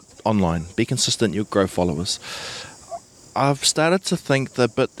say it about online: be consistent, you'll grow followers. I've started to think the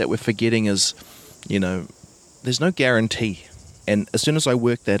bit that we're forgetting is, there's no guarantee. And as soon as I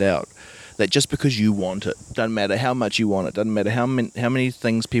work that out, that just because you want it, doesn't matter how much you want it, doesn't matter how many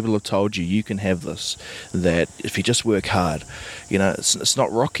things people have told you, you can have this, that if you just work hard, it's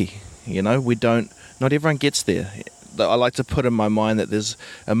not rocky. Not everyone gets there. I like to put in my mind that there's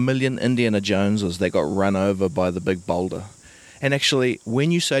a million Indiana Joneses that got run over by the big boulder. And actually, when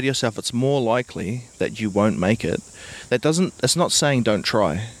you say to yourself, it's more likely that you won't make it, it's not saying don't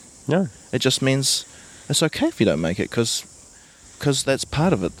try. No. It just means it's okay if you don't make it, because that's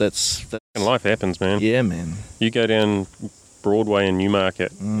part of it. That's And life happens, man. Yeah, man. You go down Broadway in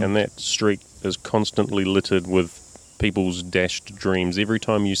Newmarket, and that street is constantly littered with people's dashed dreams. Every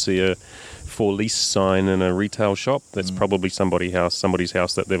time you see a for lease sign in a retail shop, that's probably somebody's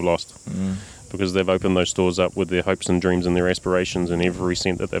house that they've lost. Because they've opened those stores up with their hopes and dreams and their aspirations, and every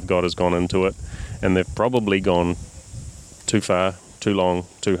cent that they've got has gone into it, and they've probably gone too far, too long,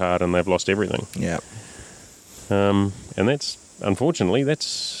 too hard, and they've lost everything. Yeah. And unfortunately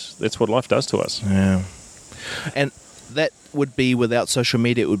that's what life does to us. Yeah. And that would be without social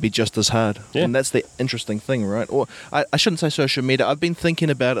media, it would be just as hard. Yeah. And that's the interesting thing, right? Or I shouldn't say social media. I've been thinking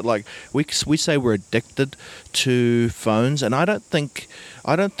about it like we say we're addicted to phones, and I don't think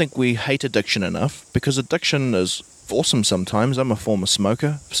we hate addiction enough, because addiction is awesome sometimes. I'm a former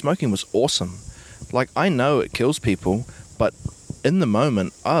smoker. Smoking was awesome. Like, I know it kills people, but in the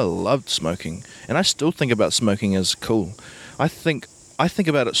moment, I loved smoking, and I still think about smoking as cool. I think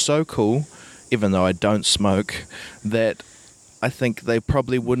about it so cool, even though I don't smoke, that I think they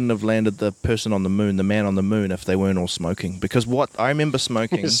probably wouldn't have landed the person on the moon, the man on the moon, if they weren't all smoking. Because I remember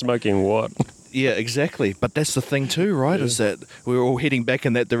smoking. Smoking what? Yeah, exactly. But that's the thing too, right? Is that we're all heading back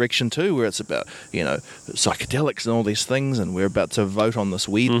in that direction too, where it's about, psychedelics and all these things, and we're about to vote on this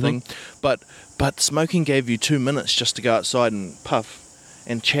weed thing. But smoking gave you 2 minutes just to go outside and puff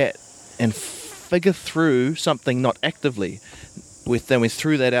and chat and figure through something, not actively. Then we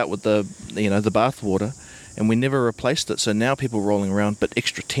threw that out with the bath water, and we never replaced it. So now people rolling around, but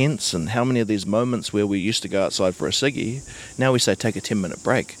extra tense. And how many of these moments where we used to go outside for a ciggy, now we say take a 10-minute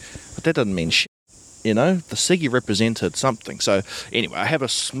break. But that doesn't mean shit. The ciggy represented something. So anyway, I have a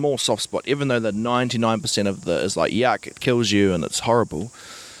small soft spot, even though the 99% of is like yuck, it kills you and it's horrible.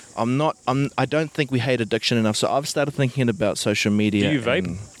 I don't think we hate addiction enough. So I've started thinking about social media. Do you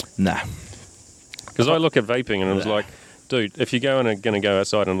vape? Nah. Because I look at vaping and it was like, dude, if you're going to go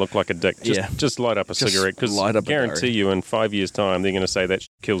outside and look like a dick, just light up a cigarette. Because I guarantee you in 5 years' time, they're going to say that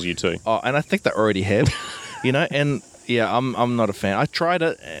kills you too. Oh, and I think they already have, and yeah, I'm not a fan. I tried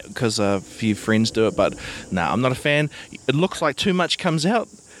it because a few friends do it, but I'm not a fan. It looks like too much comes out.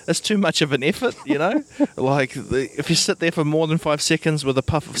 It's too much of an effort, like if you sit there for more than 5 seconds with a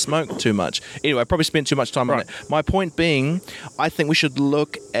puff of smoke, too much. Anyway, I probably spent too much time on that. My point being, I think we should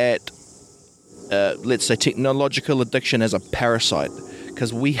look at let's say technological addiction as a parasite,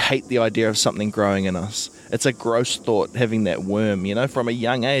 because we hate the idea of something growing in us. It's a gross thought, having that worm, from a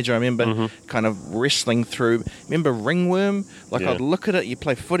young age. I remember kind of wrestling through, remember ringworm? Like I'd look at it, you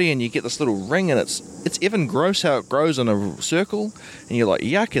play footy and you get this little ring, and it's even gross how it grows in a circle, and you're like,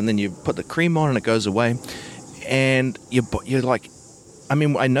 yuck, and then you put the cream on and it goes away. And you're like, I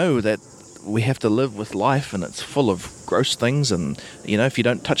know that we have to live with life and it's full of gross things, and, if you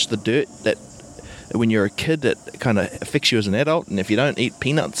don't touch the dirt, that when you're a kid, it kind of affects you as an adult. And if you don't eat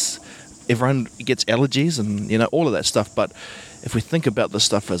peanuts, everyone gets allergies and, all of that stuff. But if we think about this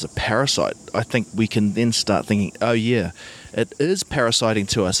stuff as a parasite, I think we can then start thinking, oh yeah, it is parasiting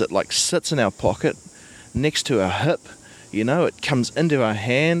to us. It like sits in our pocket next to our hip. It comes into our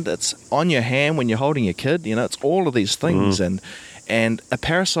hand. It's on your hand when you're holding your kid. It's all of these things. And a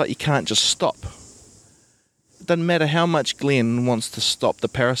parasite you can't just stop. It doesn't matter how much Glenn wants to stop the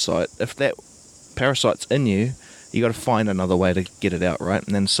parasite. If that parasite's in you, you got to find another way to get it out, right?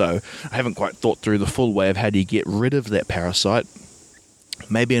 And then so I haven't quite thought through the full way of how do you get rid of that parasite.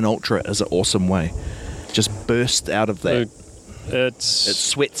 Maybe an ultra is an awesome way. Just burst out of that. It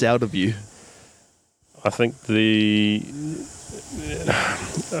sweats out of you. I think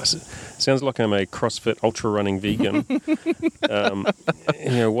sounds like I'm a CrossFit ultra running vegan.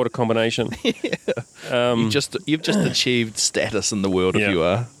 What a combination. Yeah. You've just achieved status in the world if you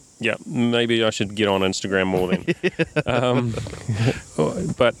are. Yeah, maybe I should get on Instagram more then.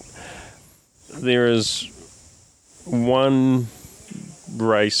 But there is one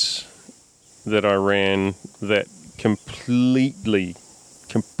race that I ran that completely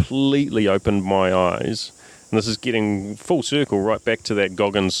opened my eyes. And this is getting full circle right back to that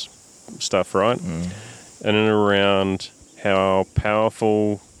Goggins stuff, right? And in around how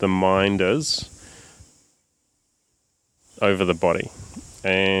powerful the mind is. over the body.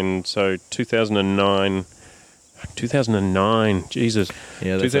 And so 2009, Jesus.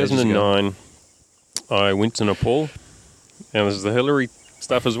 Yeah, that's ages ago. 2009, I went to Nepal, and this is the Hillary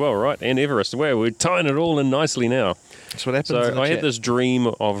stuff as well, right? And Everest. Well, we're tying it all in nicely now. That's what happens. So in the I had chat. this dream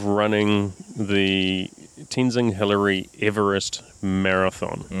of running the Tenzing Hillary Everest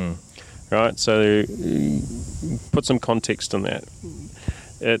Marathon. Right? So put some context in that.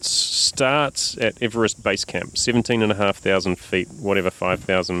 It starts at Everest Base Camp, 17,500 feet, whatever,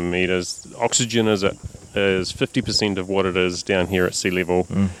 5,000 meters. Oxygen is 50% of what it is down here at sea level.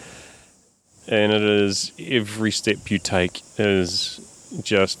 And it is, every step you take is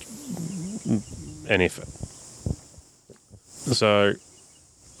just an effort. So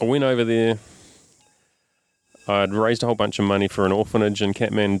I went over there. I'd raised a whole bunch of money for an orphanage in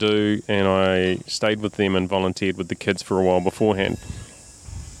Kathmandu, and I stayed with them and volunteered with the kids for a while beforehand.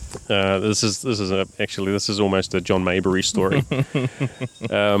 This is almost a John Maybury story.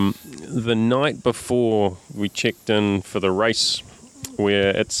 The night before we checked in for the race, where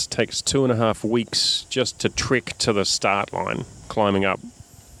it takes 2.5 weeks just to trek to the start line, climbing up.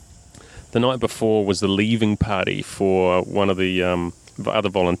 The night before was the leaving party for one of the other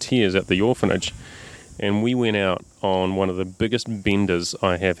volunteers at the orphanage, and we went out on one of the biggest benders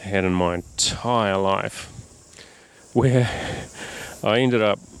I have had in my entire life, where I ended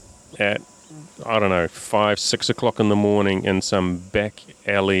up at, 5-6 o'clock in the morning in some back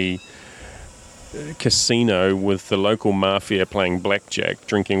alley casino with the local mafia playing blackjack,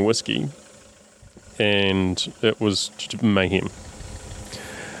 drinking whiskey, and it was mayhem.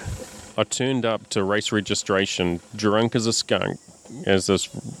 I turned up to race registration drunk as a skunk, as this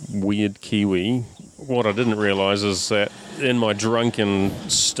weird Kiwi. What I didn't realise is that in my drunken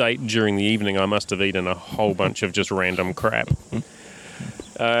state during the evening, I must have eaten a whole bunch of just random crap.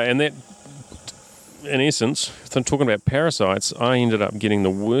 And that, in essence, if I'm talking about parasites, I ended up getting the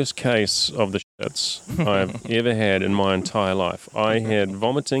worst case of the shits I've ever had in my entire life. I had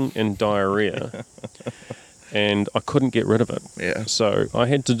vomiting and diarrhea, and I couldn't get rid of it. Yeah. So I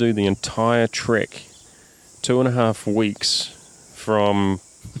had to do the entire trek, 2.5 weeks from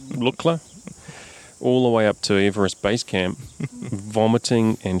Lukla all the way up to Everest Base Camp,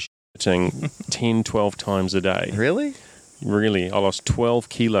 vomiting and shitting 10, 12 times a day. Really? Really, I lost 12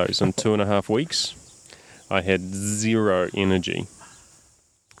 kilos in 2.5 weeks. I had zero energy.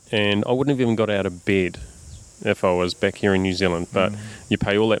 And I wouldn't have even got out of bed if I was back here in New Zealand. But you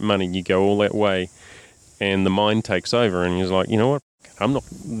pay all that money, you go all that way, and the mind takes over, and you're like, you know what?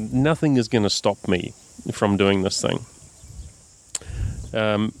 Nothing is going to stop me from doing this thing.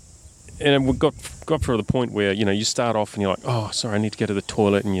 And we got through the point where, you start off and you're like, oh, sorry, I need to go to the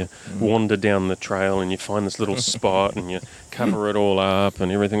toilet, and you wander down the trail and you find this little spot and you cover it all up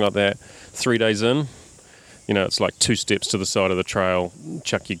and everything like that. 3 days in, it's like 2 steps to the side of the trail,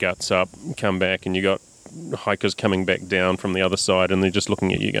 chuck your guts up, come back, and you got hikers coming back down from the other side, and they're just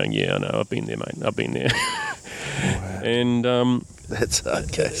looking at you going, yeah, I know, I've been there, mate, I've been there. Wow. And that's a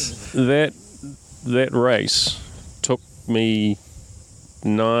hard case. That race took me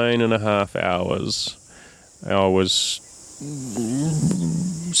 9.5 hours. I was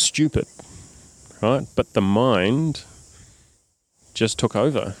stupid, right? But the mind just took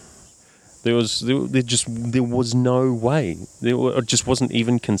over. There was no way. It just wasn't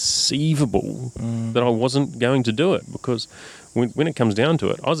even conceivable that I wasn't going to do it, because when it comes down to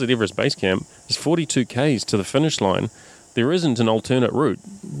it, I was at Everest Base Camp. There's 42 Ks to the finish line. There isn't an alternate route.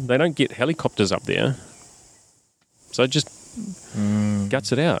 They don't get helicopters up there. So just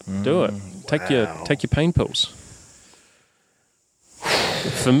guts it out. Do it. Take your pain pills.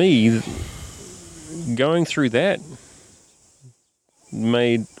 For me, going through that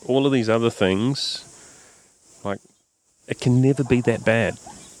made all of these other things, like, it can never be that bad.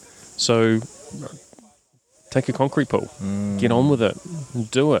 So take a concrete pull. Get on with it.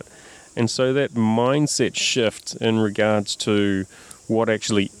 Do it. And so that mindset shift in regards to what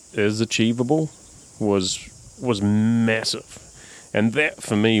actually is achievable was massive. And that,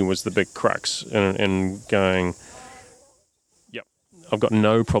 for me, was the big crux in going, yep, I've got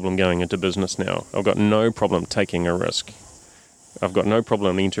no problem going into business now. I've got no problem taking a risk. I've got no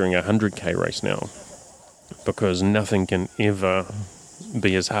problem entering a 100K race now, because nothing can ever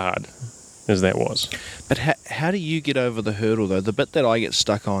be as hard as that was. But how do you get over the hurdle, though? The bit that I get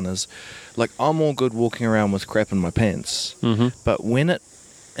stuck on is, like, I'm all good walking around with crap in my pants, but when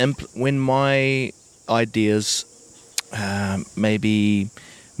my ideas maybe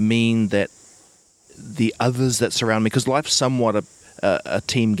mean that the others that surround me, because life's somewhat a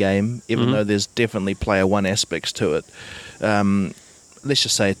team game, even though there's definitely player one aspects to it. Let's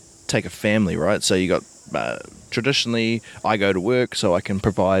just say, take a family, right? So you got traditionally, I go to work so I can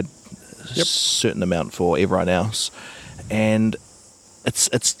provide a certain amount for everyone else, and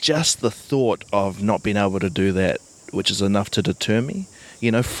it's just the thought of not being able to do that, which is enough to deter me,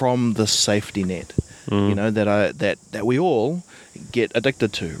 from the safety net, that we all get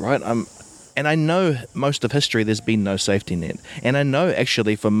addicted to, right? And I know most of history there's been no safety net, and I know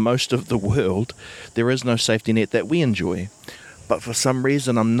actually for most of the world there is no safety net that we enjoy, but for some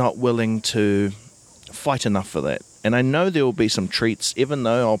reason I'm not willing to fight enough for that. And I know there will be some treats, even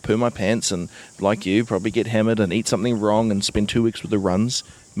though I'll poo my pants and, like you, probably get hammered and eat something wrong and spend 2 weeks with the runs,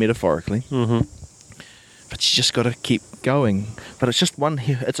 metaphorically. Mm-hmm. But you just got to keep going. But it's just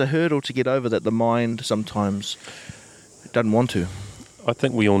it's a hurdle to get over that the mind sometimes doesn't want to. I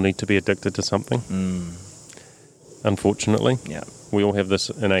think we all need to be addicted to something. Unfortunately. Yeah. We all have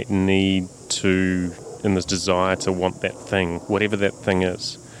this innate need to, and this desire to want that thing, whatever that thing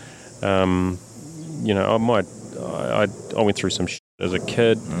is. I went through some shit as a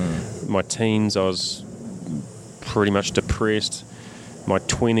kid. My teens, I was pretty much depressed. My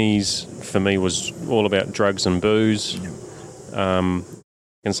 20s, for me, was all about drugs and booze. And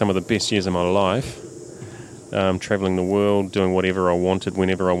some of the best years of my life, travelling the world, doing whatever I wanted,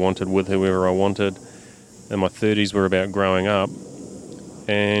 whenever I wanted, with whoever I wanted. And my 30s were about growing up.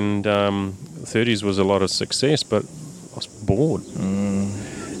 And 30s was a lot of success, but I was bored.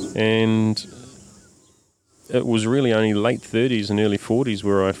 And it was really only late 30s and early 40s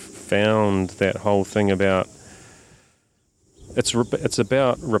where I found that whole thing about it's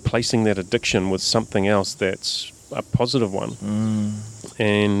about replacing that addiction with something else that's a positive one.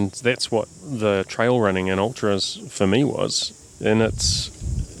 And that's what the trail running and ultras for me was. And it's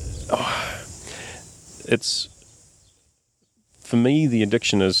for me, the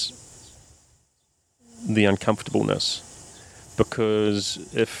addiction is the uncomfortableness, because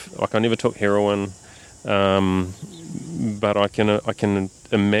I never took heroin, but I can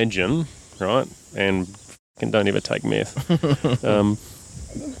imagine, right, and don't ever take meth.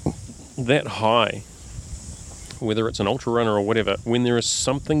 That high, whether it's an ultra runner or whatever, when there is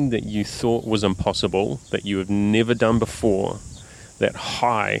something that you thought was impossible, that you have never done before, that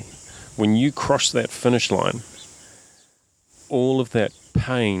high, when you cross that finish line, all of that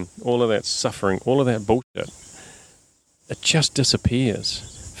pain, all of that suffering, all of that bullshit, it just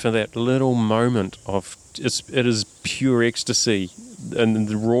disappears for that little moment of, it is pure ecstasy and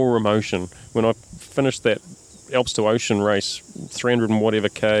the raw emotion. When I finished that Alps to Ocean race, 300 and whatever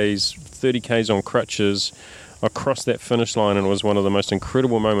Ks, 30 Ks on crutches, I crossed that finish line and it was one of the most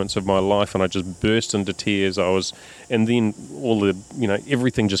incredible moments of my life, and I just burst into tears. And then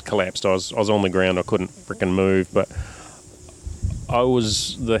everything just collapsed. I was on the ground, I couldn't freaking move, but I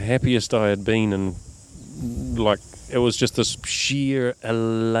was the happiest I had been, and it was just this sheer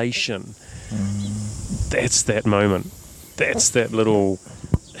elation. That's that moment. That's that little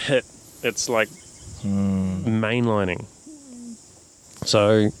hit. It's like mainlining.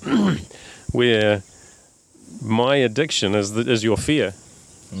 So where my addiction is your fear.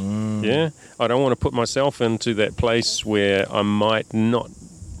 Yeah, I don't want to put myself into that place where I might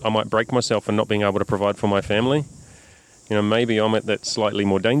break myself and not being able to provide for my family. Maybe I'm at that slightly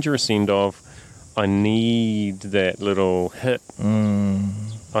more dangerous end of, I need that little hit.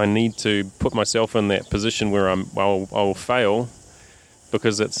 I need to put myself in that position where I'll fail,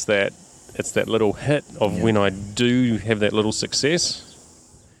 because it's that little hit of when I do have that little success,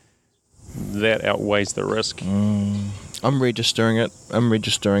 that outweighs the risk. I'm registering it.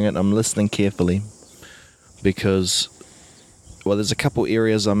 I'm listening carefully, because, there's a couple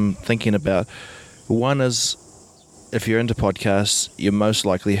areas I'm thinking about. One is, if you're into podcasts, you're most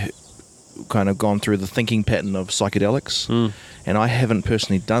likely kind of gone through the thinking pattern of psychedelics. And I haven't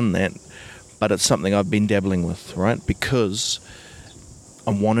personally done that, but it's something I've been dabbling with, right? Because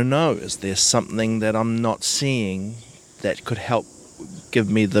I want to know, is there something that I'm not seeing that could help give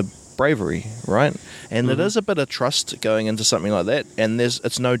me the bravery, right? And there is a bit of trust going into something like that, and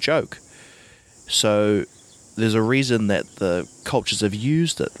it's no joke. So there's a reason that the cultures have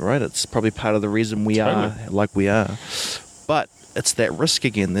used it, right? It's probably part of the reason we are like we are. But it's that risk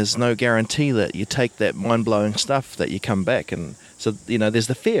again. There's no guarantee that you take that mind-blowing stuff that you come back. And so, there's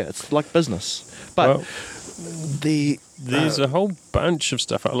the fear. It's like business. But there's a whole bunch of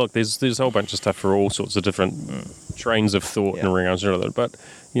stuff. Look, there's a whole bunch of stuff for all sorts of different trains of thought and regards to that. But,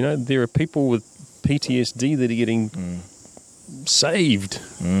 there are people with PTSD that are getting saved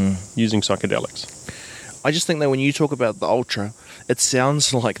using psychedelics. I just think that when you talk about the ultra, it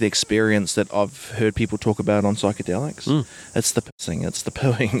sounds like the experience that I've heard people talk about on psychedelics. It's the pissing, it's the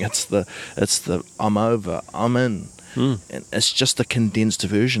pooing, it's the I'm over, I'm in. And it's just a condensed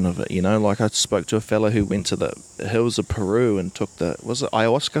version of it, you know. Like I spoke to a fellow who went to the hills of Peru and took was it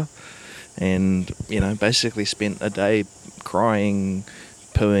ayahuasca? And, you know, basically spent a day crying,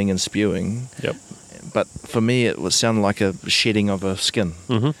 pooing and spewing. Yep. But for me, it was sounded like a shedding of a skin.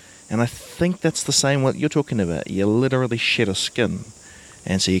 Mm-hmm. And I think that's the same what you're talking about. You literally shed a skin.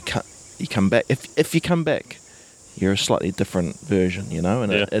 And so you come back. If you come back, you're a slightly different version, you know,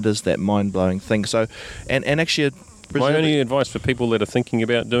 and Yeah. it is that mind-blowing thing. So, and actually, My only advice for people that are thinking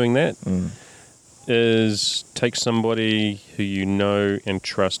about doing that Mm. is take somebody who you know and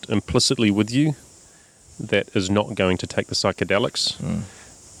trust implicitly with you that is not going to take the psychedelics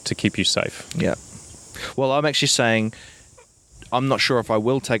to keep you safe. Yeah. Well, I'm actually saying I'm not sure if I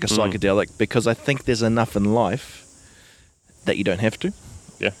will take a psychedelic because I think there's enough in life that you don't have to.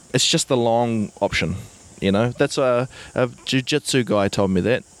 Yeah. It's just the long option, you know. That's a jiu-jitsu guy told me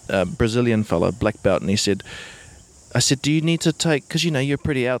that, a Brazilian fella, black belt, and I said, do you need to take, because, you know, you're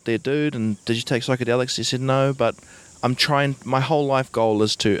pretty out there, dude, and did you take psychedelics? He said, no, but I'm trying, my whole life goal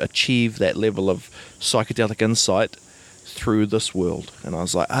is to achieve that level of psychedelic insight through this world. And I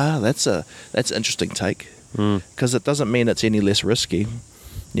was like, that's an interesting take, because it doesn't mean it's any less risky,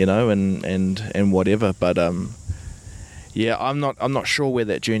 you know, and whatever. But yeah, I'm not sure where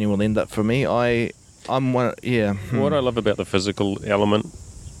that journey will end up for me. I'm one, yeah. What I love about the physical element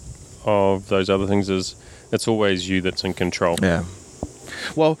of those other things is it's always you that's in control. Yeah.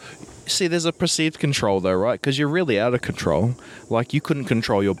 Well, see, there's a perceived control though, right? Because you're really out of control. Like you couldn't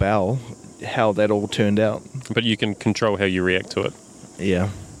control your bowel, how that all turned out. But you can control how you react to it. Yeah.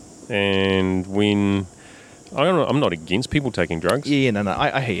 And when I'm not against people taking drugs. Yeah, no,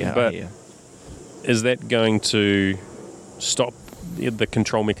 I hear you. But I hear you. is that going to stop the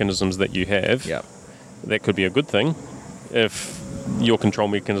control mechanisms that you have? Yeah. That could be a good thing. If your control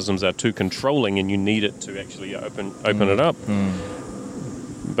mechanisms are too controlling and you need it to actually open it up.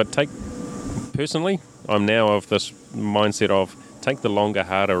 But personally, I'm now of this mindset of take the longer,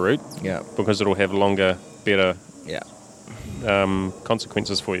 harder route. Yeah. Because it'll have longer, better Yeah.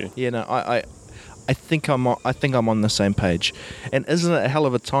 consequences for you. Yeah, no, I think I'm on the same page. And isn't it a hell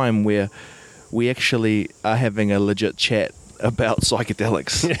of a time where we actually are having a legit chat about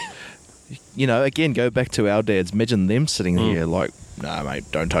psychedelics? Yeah. You know, again, go back to our dads. Imagine them sitting here like, nah, mate,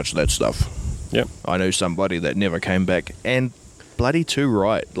 don't touch that stuff. Yep. I know somebody that never came back. And bloody too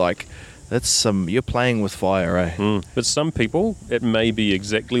right. Like, that's you're playing with fire, eh? But some people, it may be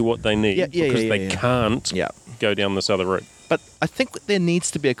exactly what they need because they can't Yeah. go down this other route. But I think there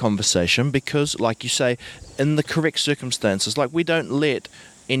needs to be a conversation because, like you say, in the correct circumstances, like we don't let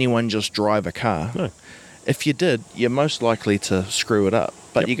anyone just drive a car. No. If you did, you're most likely to screw it up.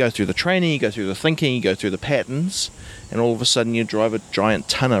 But you go through the training, you go through the thinking, you go through the patterns, and all of a sudden you drive a giant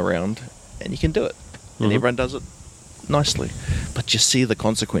ton around and you can do it. And everyone does it nicely. But you see the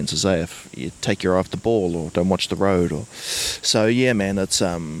consequences, eh? If you take your eye off the ball or don't watch the road. So, yeah, man, it's...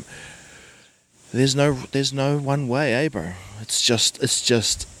 There's no one way, eh, bro? It's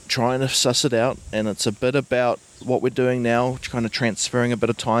just trying to suss it out, and it's a bit about what we're doing now, kind of transferring a bit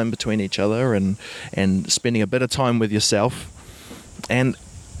of time between each other and spending a bit of time with yourself. And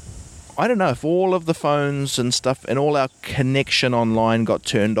I don't know, if all of the phones and stuff and all our connection online got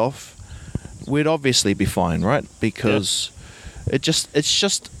turned off, we'd obviously be fine, right? Because it's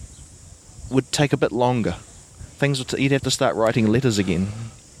just would take a bit longer. You'd have to start writing letters again.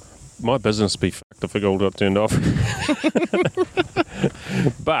 My business be fucked if it all got turned off.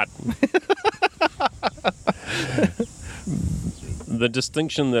 But the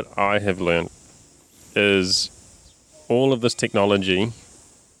distinction that I have learned is all of this technology,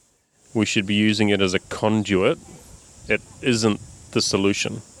 we should be using it as a conduit. It isn't the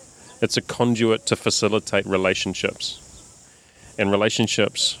solution. It's a conduit to facilitate relationships. And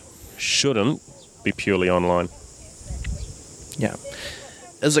relationships shouldn't be purely online. Yeah.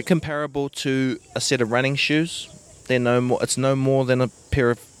 Is it comparable to a set of running shoes? It's no more than a pair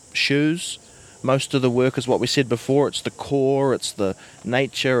of shoes. Most of the work is what we said before. It's the core, it's the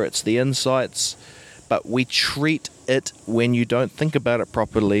nature, it's the insights. But we treat it, when you don't think about it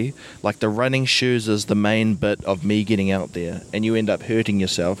properly, like the running shoes is the main bit of me getting out there. And you end up hurting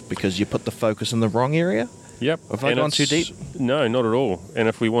yourself because you put the focus in the wrong area. Yep. Have I gone too deep? No, not at all. And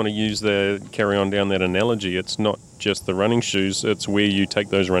if we want to carry on down that analogy, it's not just the running shoes, it's where you take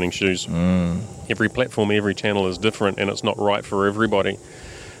those running shoes. Every platform, every channel is different, and it's not right for everybody.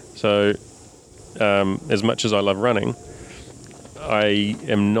 So, as much as I love running, I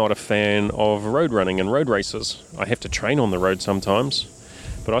am not a fan of road running and road races. I have to train on the road sometimes,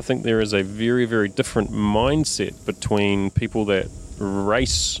 but I think there is a very, very different mindset between people that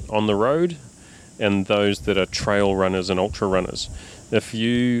race on the road and those that are trail runners and ultra runners. If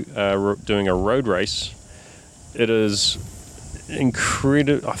you are doing a road race, it is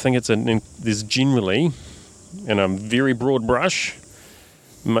incredible. I think there's generally, in a very broad brush,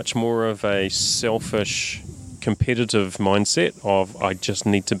 much more of a selfish, competitive mindset of I just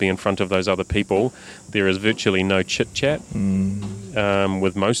need to be in front of those other people. There is virtually no chit-chat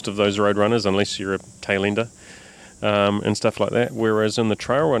with most of those road runners, unless you're a tail ender and stuff like that. Whereas in the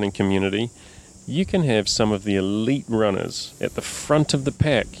trail running community, you can have some of the elite runners at the front of the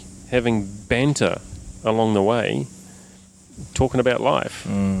pack having banter along the way, talking about life.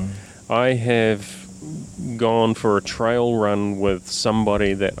 I have gone for a trail run with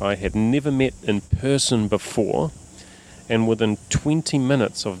somebody that I had never met in person before, and within 20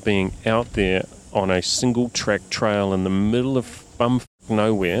 minutes of being out there on a single track trail in the middle of bumfuck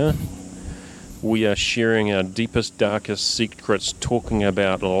nowhere, we are sharing our deepest, darkest secrets, talking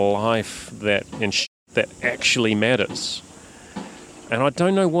about life that actually matters. And I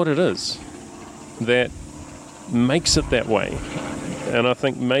don't know what it is that makes it that way. And I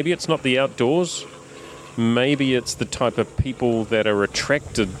think maybe it's not the outdoors. Maybe it's the type of people that are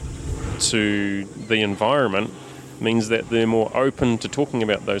attracted to the environment means that they're more open to talking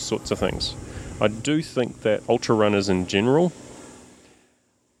about those sorts of things. I do think that ultra runners in general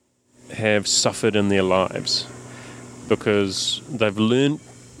have suffered in their lives because they've learned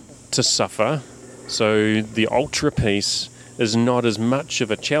to suffer. So the ultra piece is not as much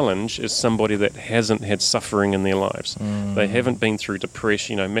of a challenge as somebody that hasn't had suffering in their lives. They haven't been through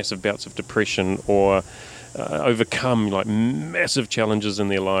depression, massive bouts of depression, or overcome like massive challenges in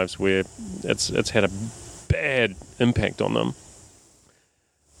their lives where it's had a bad impact on them.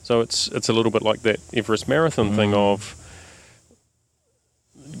 So it's a little bit like that Everest Marathon thing of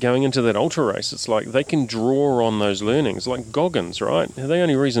going into that ultra race. It's like they can draw on those learnings, like Goggins, right? The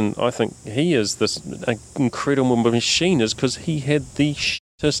only reason I think he is this incredible machine is because he had the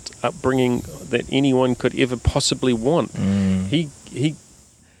shittest upbringing that anyone could ever possibly want. He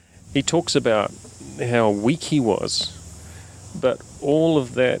talks about how weak he was, but all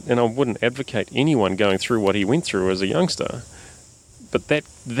of that, and I wouldn't advocate anyone going through what he went through as a youngster, but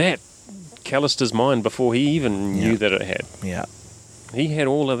that calloused his mind before he even knew that it had. Yeah. He had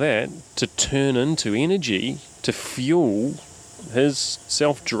all of that to turn into energy to fuel his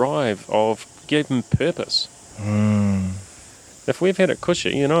self-drive of give him purpose. If we've had it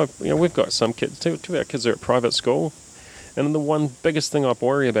cushy, we've got some kids, two of our kids are at private school, and the one biggest thing I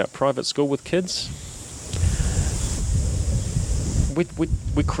worry about private school with kids,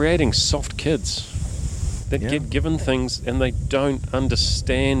 we're creating soft kids that get given things and they don't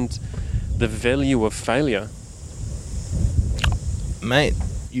understand the value of failure. Mate,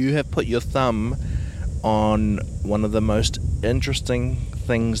 you have put your thumb on one of the most interesting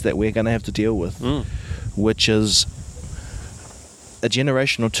things that we're going to have to deal with, which is a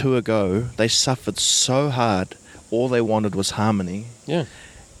generation or two ago, they suffered so hard, all they wanted was harmony. Yeah.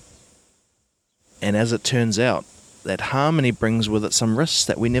 And as it turns out, that harmony brings with it some risks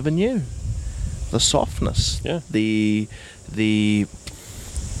that we never knew. The softness, the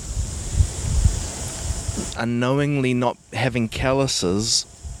unknowingly not having calluses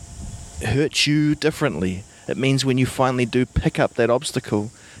hurts you differently. It means when you finally do pick up that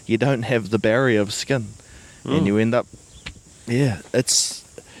obstacle, you don't have the barrier of skin, and you end up, and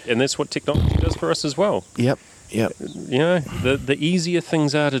that's what technology does for us as well. Yep. The easier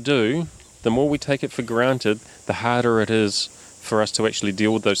things are to do, the more we take it for granted, the harder it is for us to actually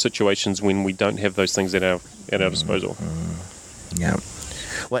deal with those situations when we don't have those things at our disposal. Yeah.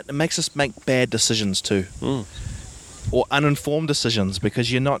 Well, it makes us make bad decisions too, or uninformed decisions,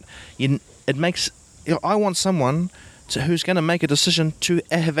 because I want someone who's going to make a decision to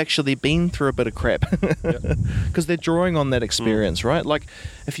have actually been through a bit of crap, because they're drawing on that experience, right? Like,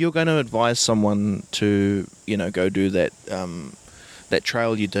 if you're going to advise someone to, go do that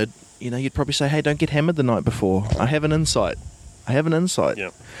trail you did, you'd probably say, hey, don't get hammered the night before. I have an insight. Yeah.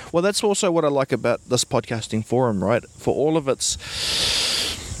 Well, that's also what I like about this podcasting forum, right? For all of its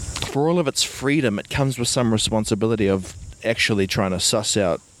freedom, it comes with some responsibility of actually trying to suss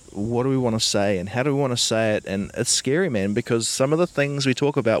out what do we want to say and how do we want to say it. And it's scary, man, because some of the things we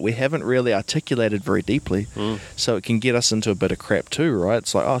talk about we haven't really articulated very deeply, so it can get us into a bit of crap too, right?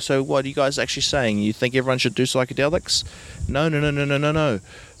 It's like, oh, so what are you guys actually saying? You think everyone should do psychedelics? No.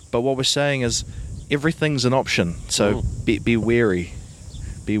 But what we're saying is everything's an option, so be wary.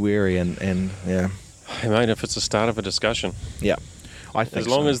 Be wary and yeah. Hey, mate, if it's the start of a discussion. Yeah. I think as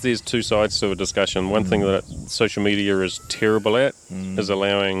long as there's two sides to a discussion, one thing that social media is terrible at is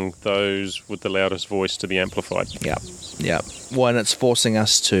allowing those with the loudest voice to be amplified. Yeah. Well, and it's forcing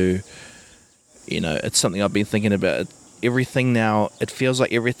us to it's something I've been thinking about. Everything now, it feels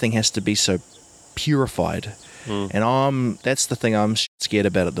like everything has to be so purified. And that's the thing I'm scared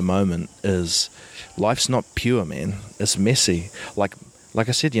about at the moment is life's not pure, man. It's messy. Like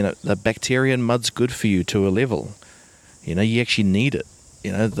I said, the bacteria in mud's good for you to a level. You actually need it.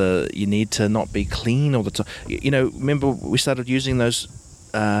 You need to not be clean all the time. Remember we started using those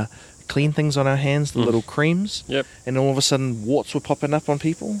clean things on our hands, the little creams? Yep. And all of a sudden warts were popping up on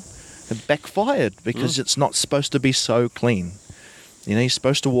people. It backfired because it's not supposed to be so clean. You're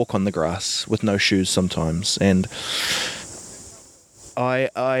supposed to walk on the grass with no shoes sometimes. And I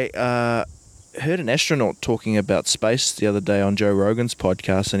heard an astronaut talking about space the other day on Joe Rogan's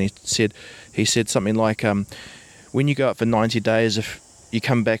podcast, and he said something like, when you go up for 90 days, if you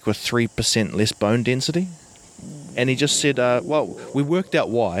come back with 3% less bone density. And he just said, well, we worked out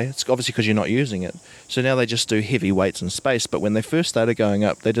why. It's obviously because you're not using it. So now they just do heavy weights in space. But when they first started going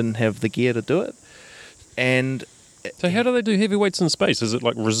up, they didn't have the gear to do it. And So how do they do heavy weights in space? Is it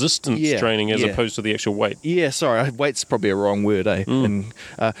like resistance training as yeah. opposed to the actual weight? Yeah, sorry, weight's probably a wrong word, eh? And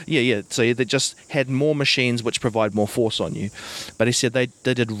so they just had more machines which provide more force on you. But he said they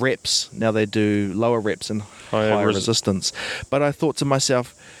did reps. Now they do lower reps and higher resistance. But I thought to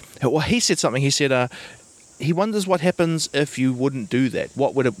myself, well, he said something. He said, he wonders what happens if you wouldn't do that.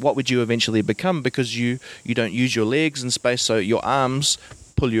 What would you eventually become, because you don't use your legs in space, so your arms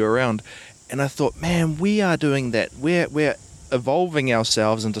pull you around. And I thought, man, we are doing that. We're evolving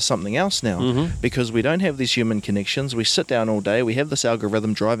ourselves into something else now because we don't have these human connections. We sit down all day. We have this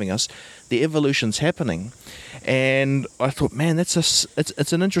algorithm driving us. The evolution's happening. And I thought, man, it's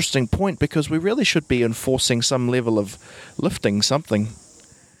an interesting point, because we really should be enforcing some level of lifting something,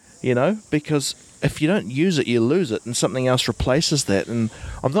 because if you don't use it, you lose it, and something else replaces that. And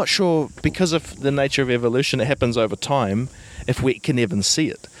I'm not sure, because of the nature of evolution, it happens over time, if we can even see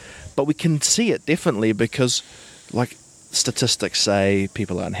it. But we can see it definitely, because, like, statistics say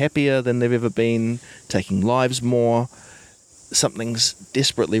people are unhappier than they've ever been, taking lives more. Something's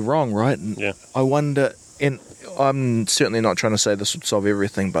desperately wrong, right? And Yeah. I wonder, and I'm certainly not trying to say this would solve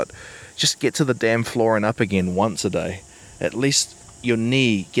everything, but just get to the damn floor and up again once a day. At least your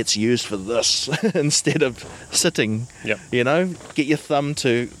knee gets used for this instead of sitting. Yep. Get your thumb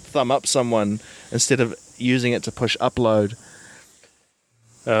to thumb up someone instead of using it to push upload.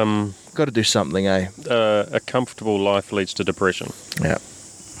 Got to do something, eh? A comfortable life leads to depression. Yeah,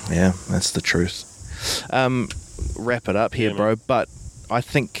 that's the truth. Wrap it up here, Yeah, bro. But I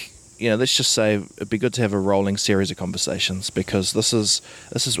think, let's just say it'd be good to have a rolling series of conversations, because this is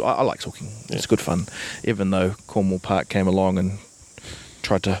I like talking. It's good fun, even though Cornwall Park came along and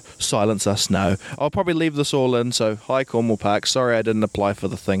tried to silence us. No, I'll probably leave this all in. So, hi Cornwall Park. Sorry I didn't apply for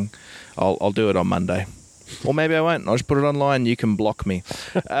the thing. I'll do it on Monday. Or maybe I won't. I'll just put it online. You can block me.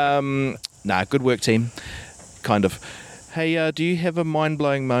 Good work, team. Kind of. Hey, do you have a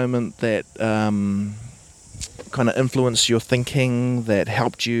mind-blowing moment that kind of influenced your thinking, that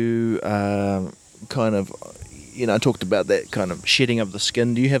helped you I talked about that kind of shedding of the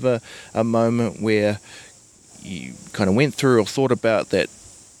skin. Do you have a moment where you kind of went through or thought about that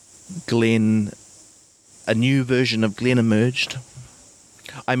Glenn, a new version of Glenn emerged?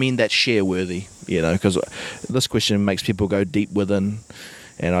 I mean, that's share-worthy, because this question makes people go deep within,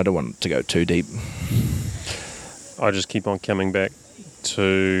 and I don't want it to go too deep. I just keep on coming back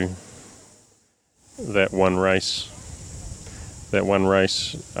to that one race. Is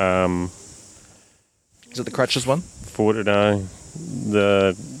it the crutches one?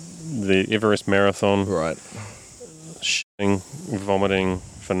 The Everest Marathon. Right. Shitting, vomiting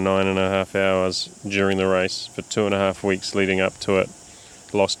for 9.5 hours during the race for 2.5 weeks leading up to it.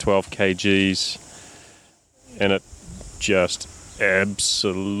 Lost 12 kgs, and it just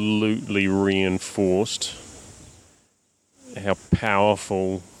absolutely reinforced how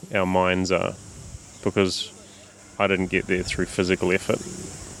powerful our minds are, because I didn't get there through physical effort.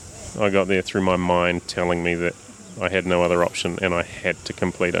 I got there through my mind telling me that I had no other option and I had to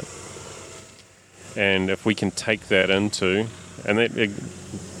complete it. And if we can take that into, and that,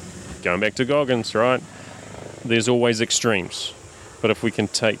 going back to Goggins, right, there's always extremes. But if we can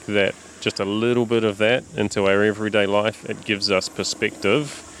take that, just a little bit of that, into our everyday life, it gives us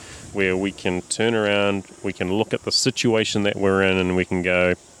perspective where we can turn around, we can look at the situation that we're in, and we can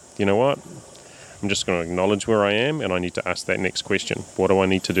go, you know what? I'm just going to acknowledge where I am, and I need to ask that next question. What do I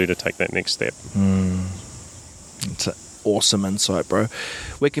need to do to take that next step? It's an awesome insight, bro.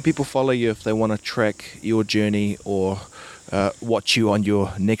 Where can people follow you if they want to track your journey or watch you on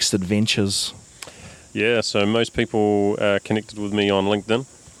your next adventures? Yeah, so most people are connected with me on LinkedIn.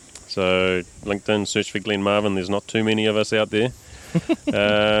 So LinkedIn, search for Glenn Marvin. There's not too many of us out there.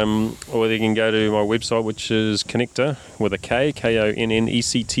 Or they can go to my website, which is Connector with a K,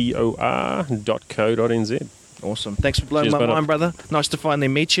 KONNECTOR.co.nz. Awesome. Thanks for blowing Cheers, my brother. mind, brother. Nice to finally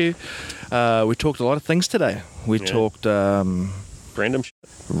meet you. We talked a lot of things today. We talked Random shit.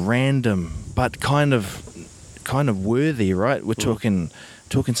 random, but kind of worthy, right? We're talking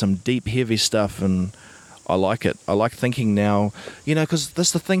some deep, heavy stuff, and I like it. I like thinking now, because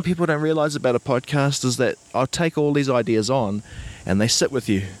that's the thing people don't realize about a podcast is that I'll take all these ideas on, and they sit with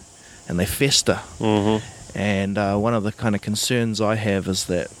you, and they fester. Mm-hmm. And one of the kind of concerns I have is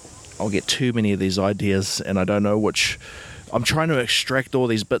that I'll get too many of these ideas, and I don't know which. I'm trying to extract all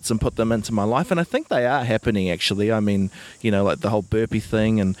these bits and put them into my life, and I think they are happening, actually. I mean, like the whole burpee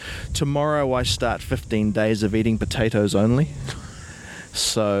thing, and tomorrow I start 15 days of eating potatoes only.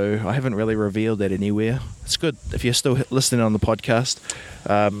 So I haven't really revealed that anywhere. It's good if you're still listening on the podcast.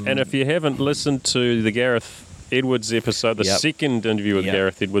 And if you haven't listened to the Gareth Edwards episode, the second interview with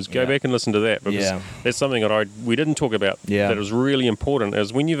Gareth Edwards, go back and listen to that, because that's something that we didn't talk about that was really important,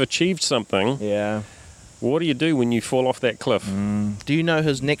 is when you've achieved something, what do you do when you fall off that cliff? Do you know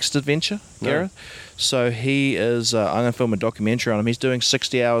his next adventure, Gareth? So he is, I'm going to film a documentary on him. He's doing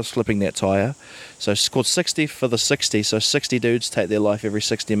 60 hours flipping that tyre. So it's called 60 for the 60. So 60 dudes take their life every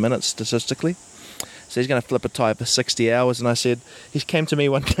 60 minutes statistically. So he's going to flip a tyre for 60 hours. And I said, he came to me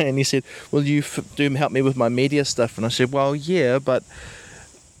one day and he said, will you help me with my media stuff? And I said, well, yeah, but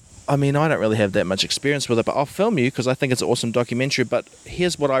I mean, I don't really have that much experience with it, but I'll film you because I think it's an awesome documentary. But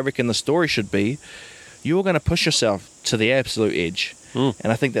here's what I reckon the story should be. You're going to push yourself to the absolute edge. And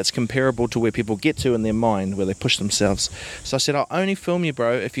I think that's comparable to where people get to in their mind, where they push themselves. So I said, I'll only film you,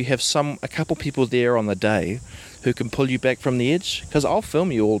 bro, if you have a couple people there on the day who can pull you back from the edge. Because I'll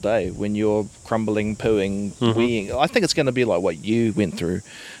film you all day when you're crumbling, pooing, weeing. I think it's going to be like what you went through.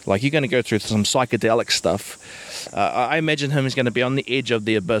 Like, you're going to go through some psychedelic stuff. I imagine him is going to be on the edge of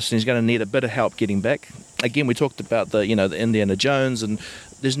the abyss, and he's going to need a bit of help getting back. Again, we talked about the Indiana Jones, and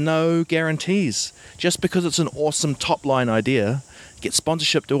there's no guarantees. Just because it's an awesome top-line idea, get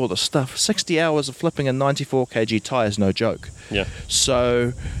sponsorship, do all the stuff. 60 hours of flipping a 94 kg tyre is no joke. Yeah.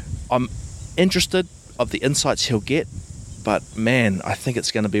 So I'm interested of the insights he'll get, but man, I think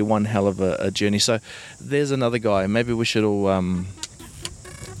it's going to be one hell of a journey. So there's another guy. Maybe we should all...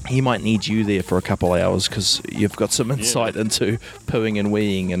 he might need you there for a couple of hours because you've got some insight into pooing and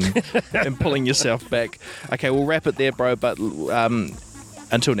weeing and, and pulling yourself back. Okay, we'll wrap it there, bro, but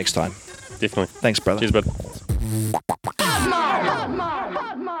until next time. Definitely. Thanks, brother. Cheers, bud.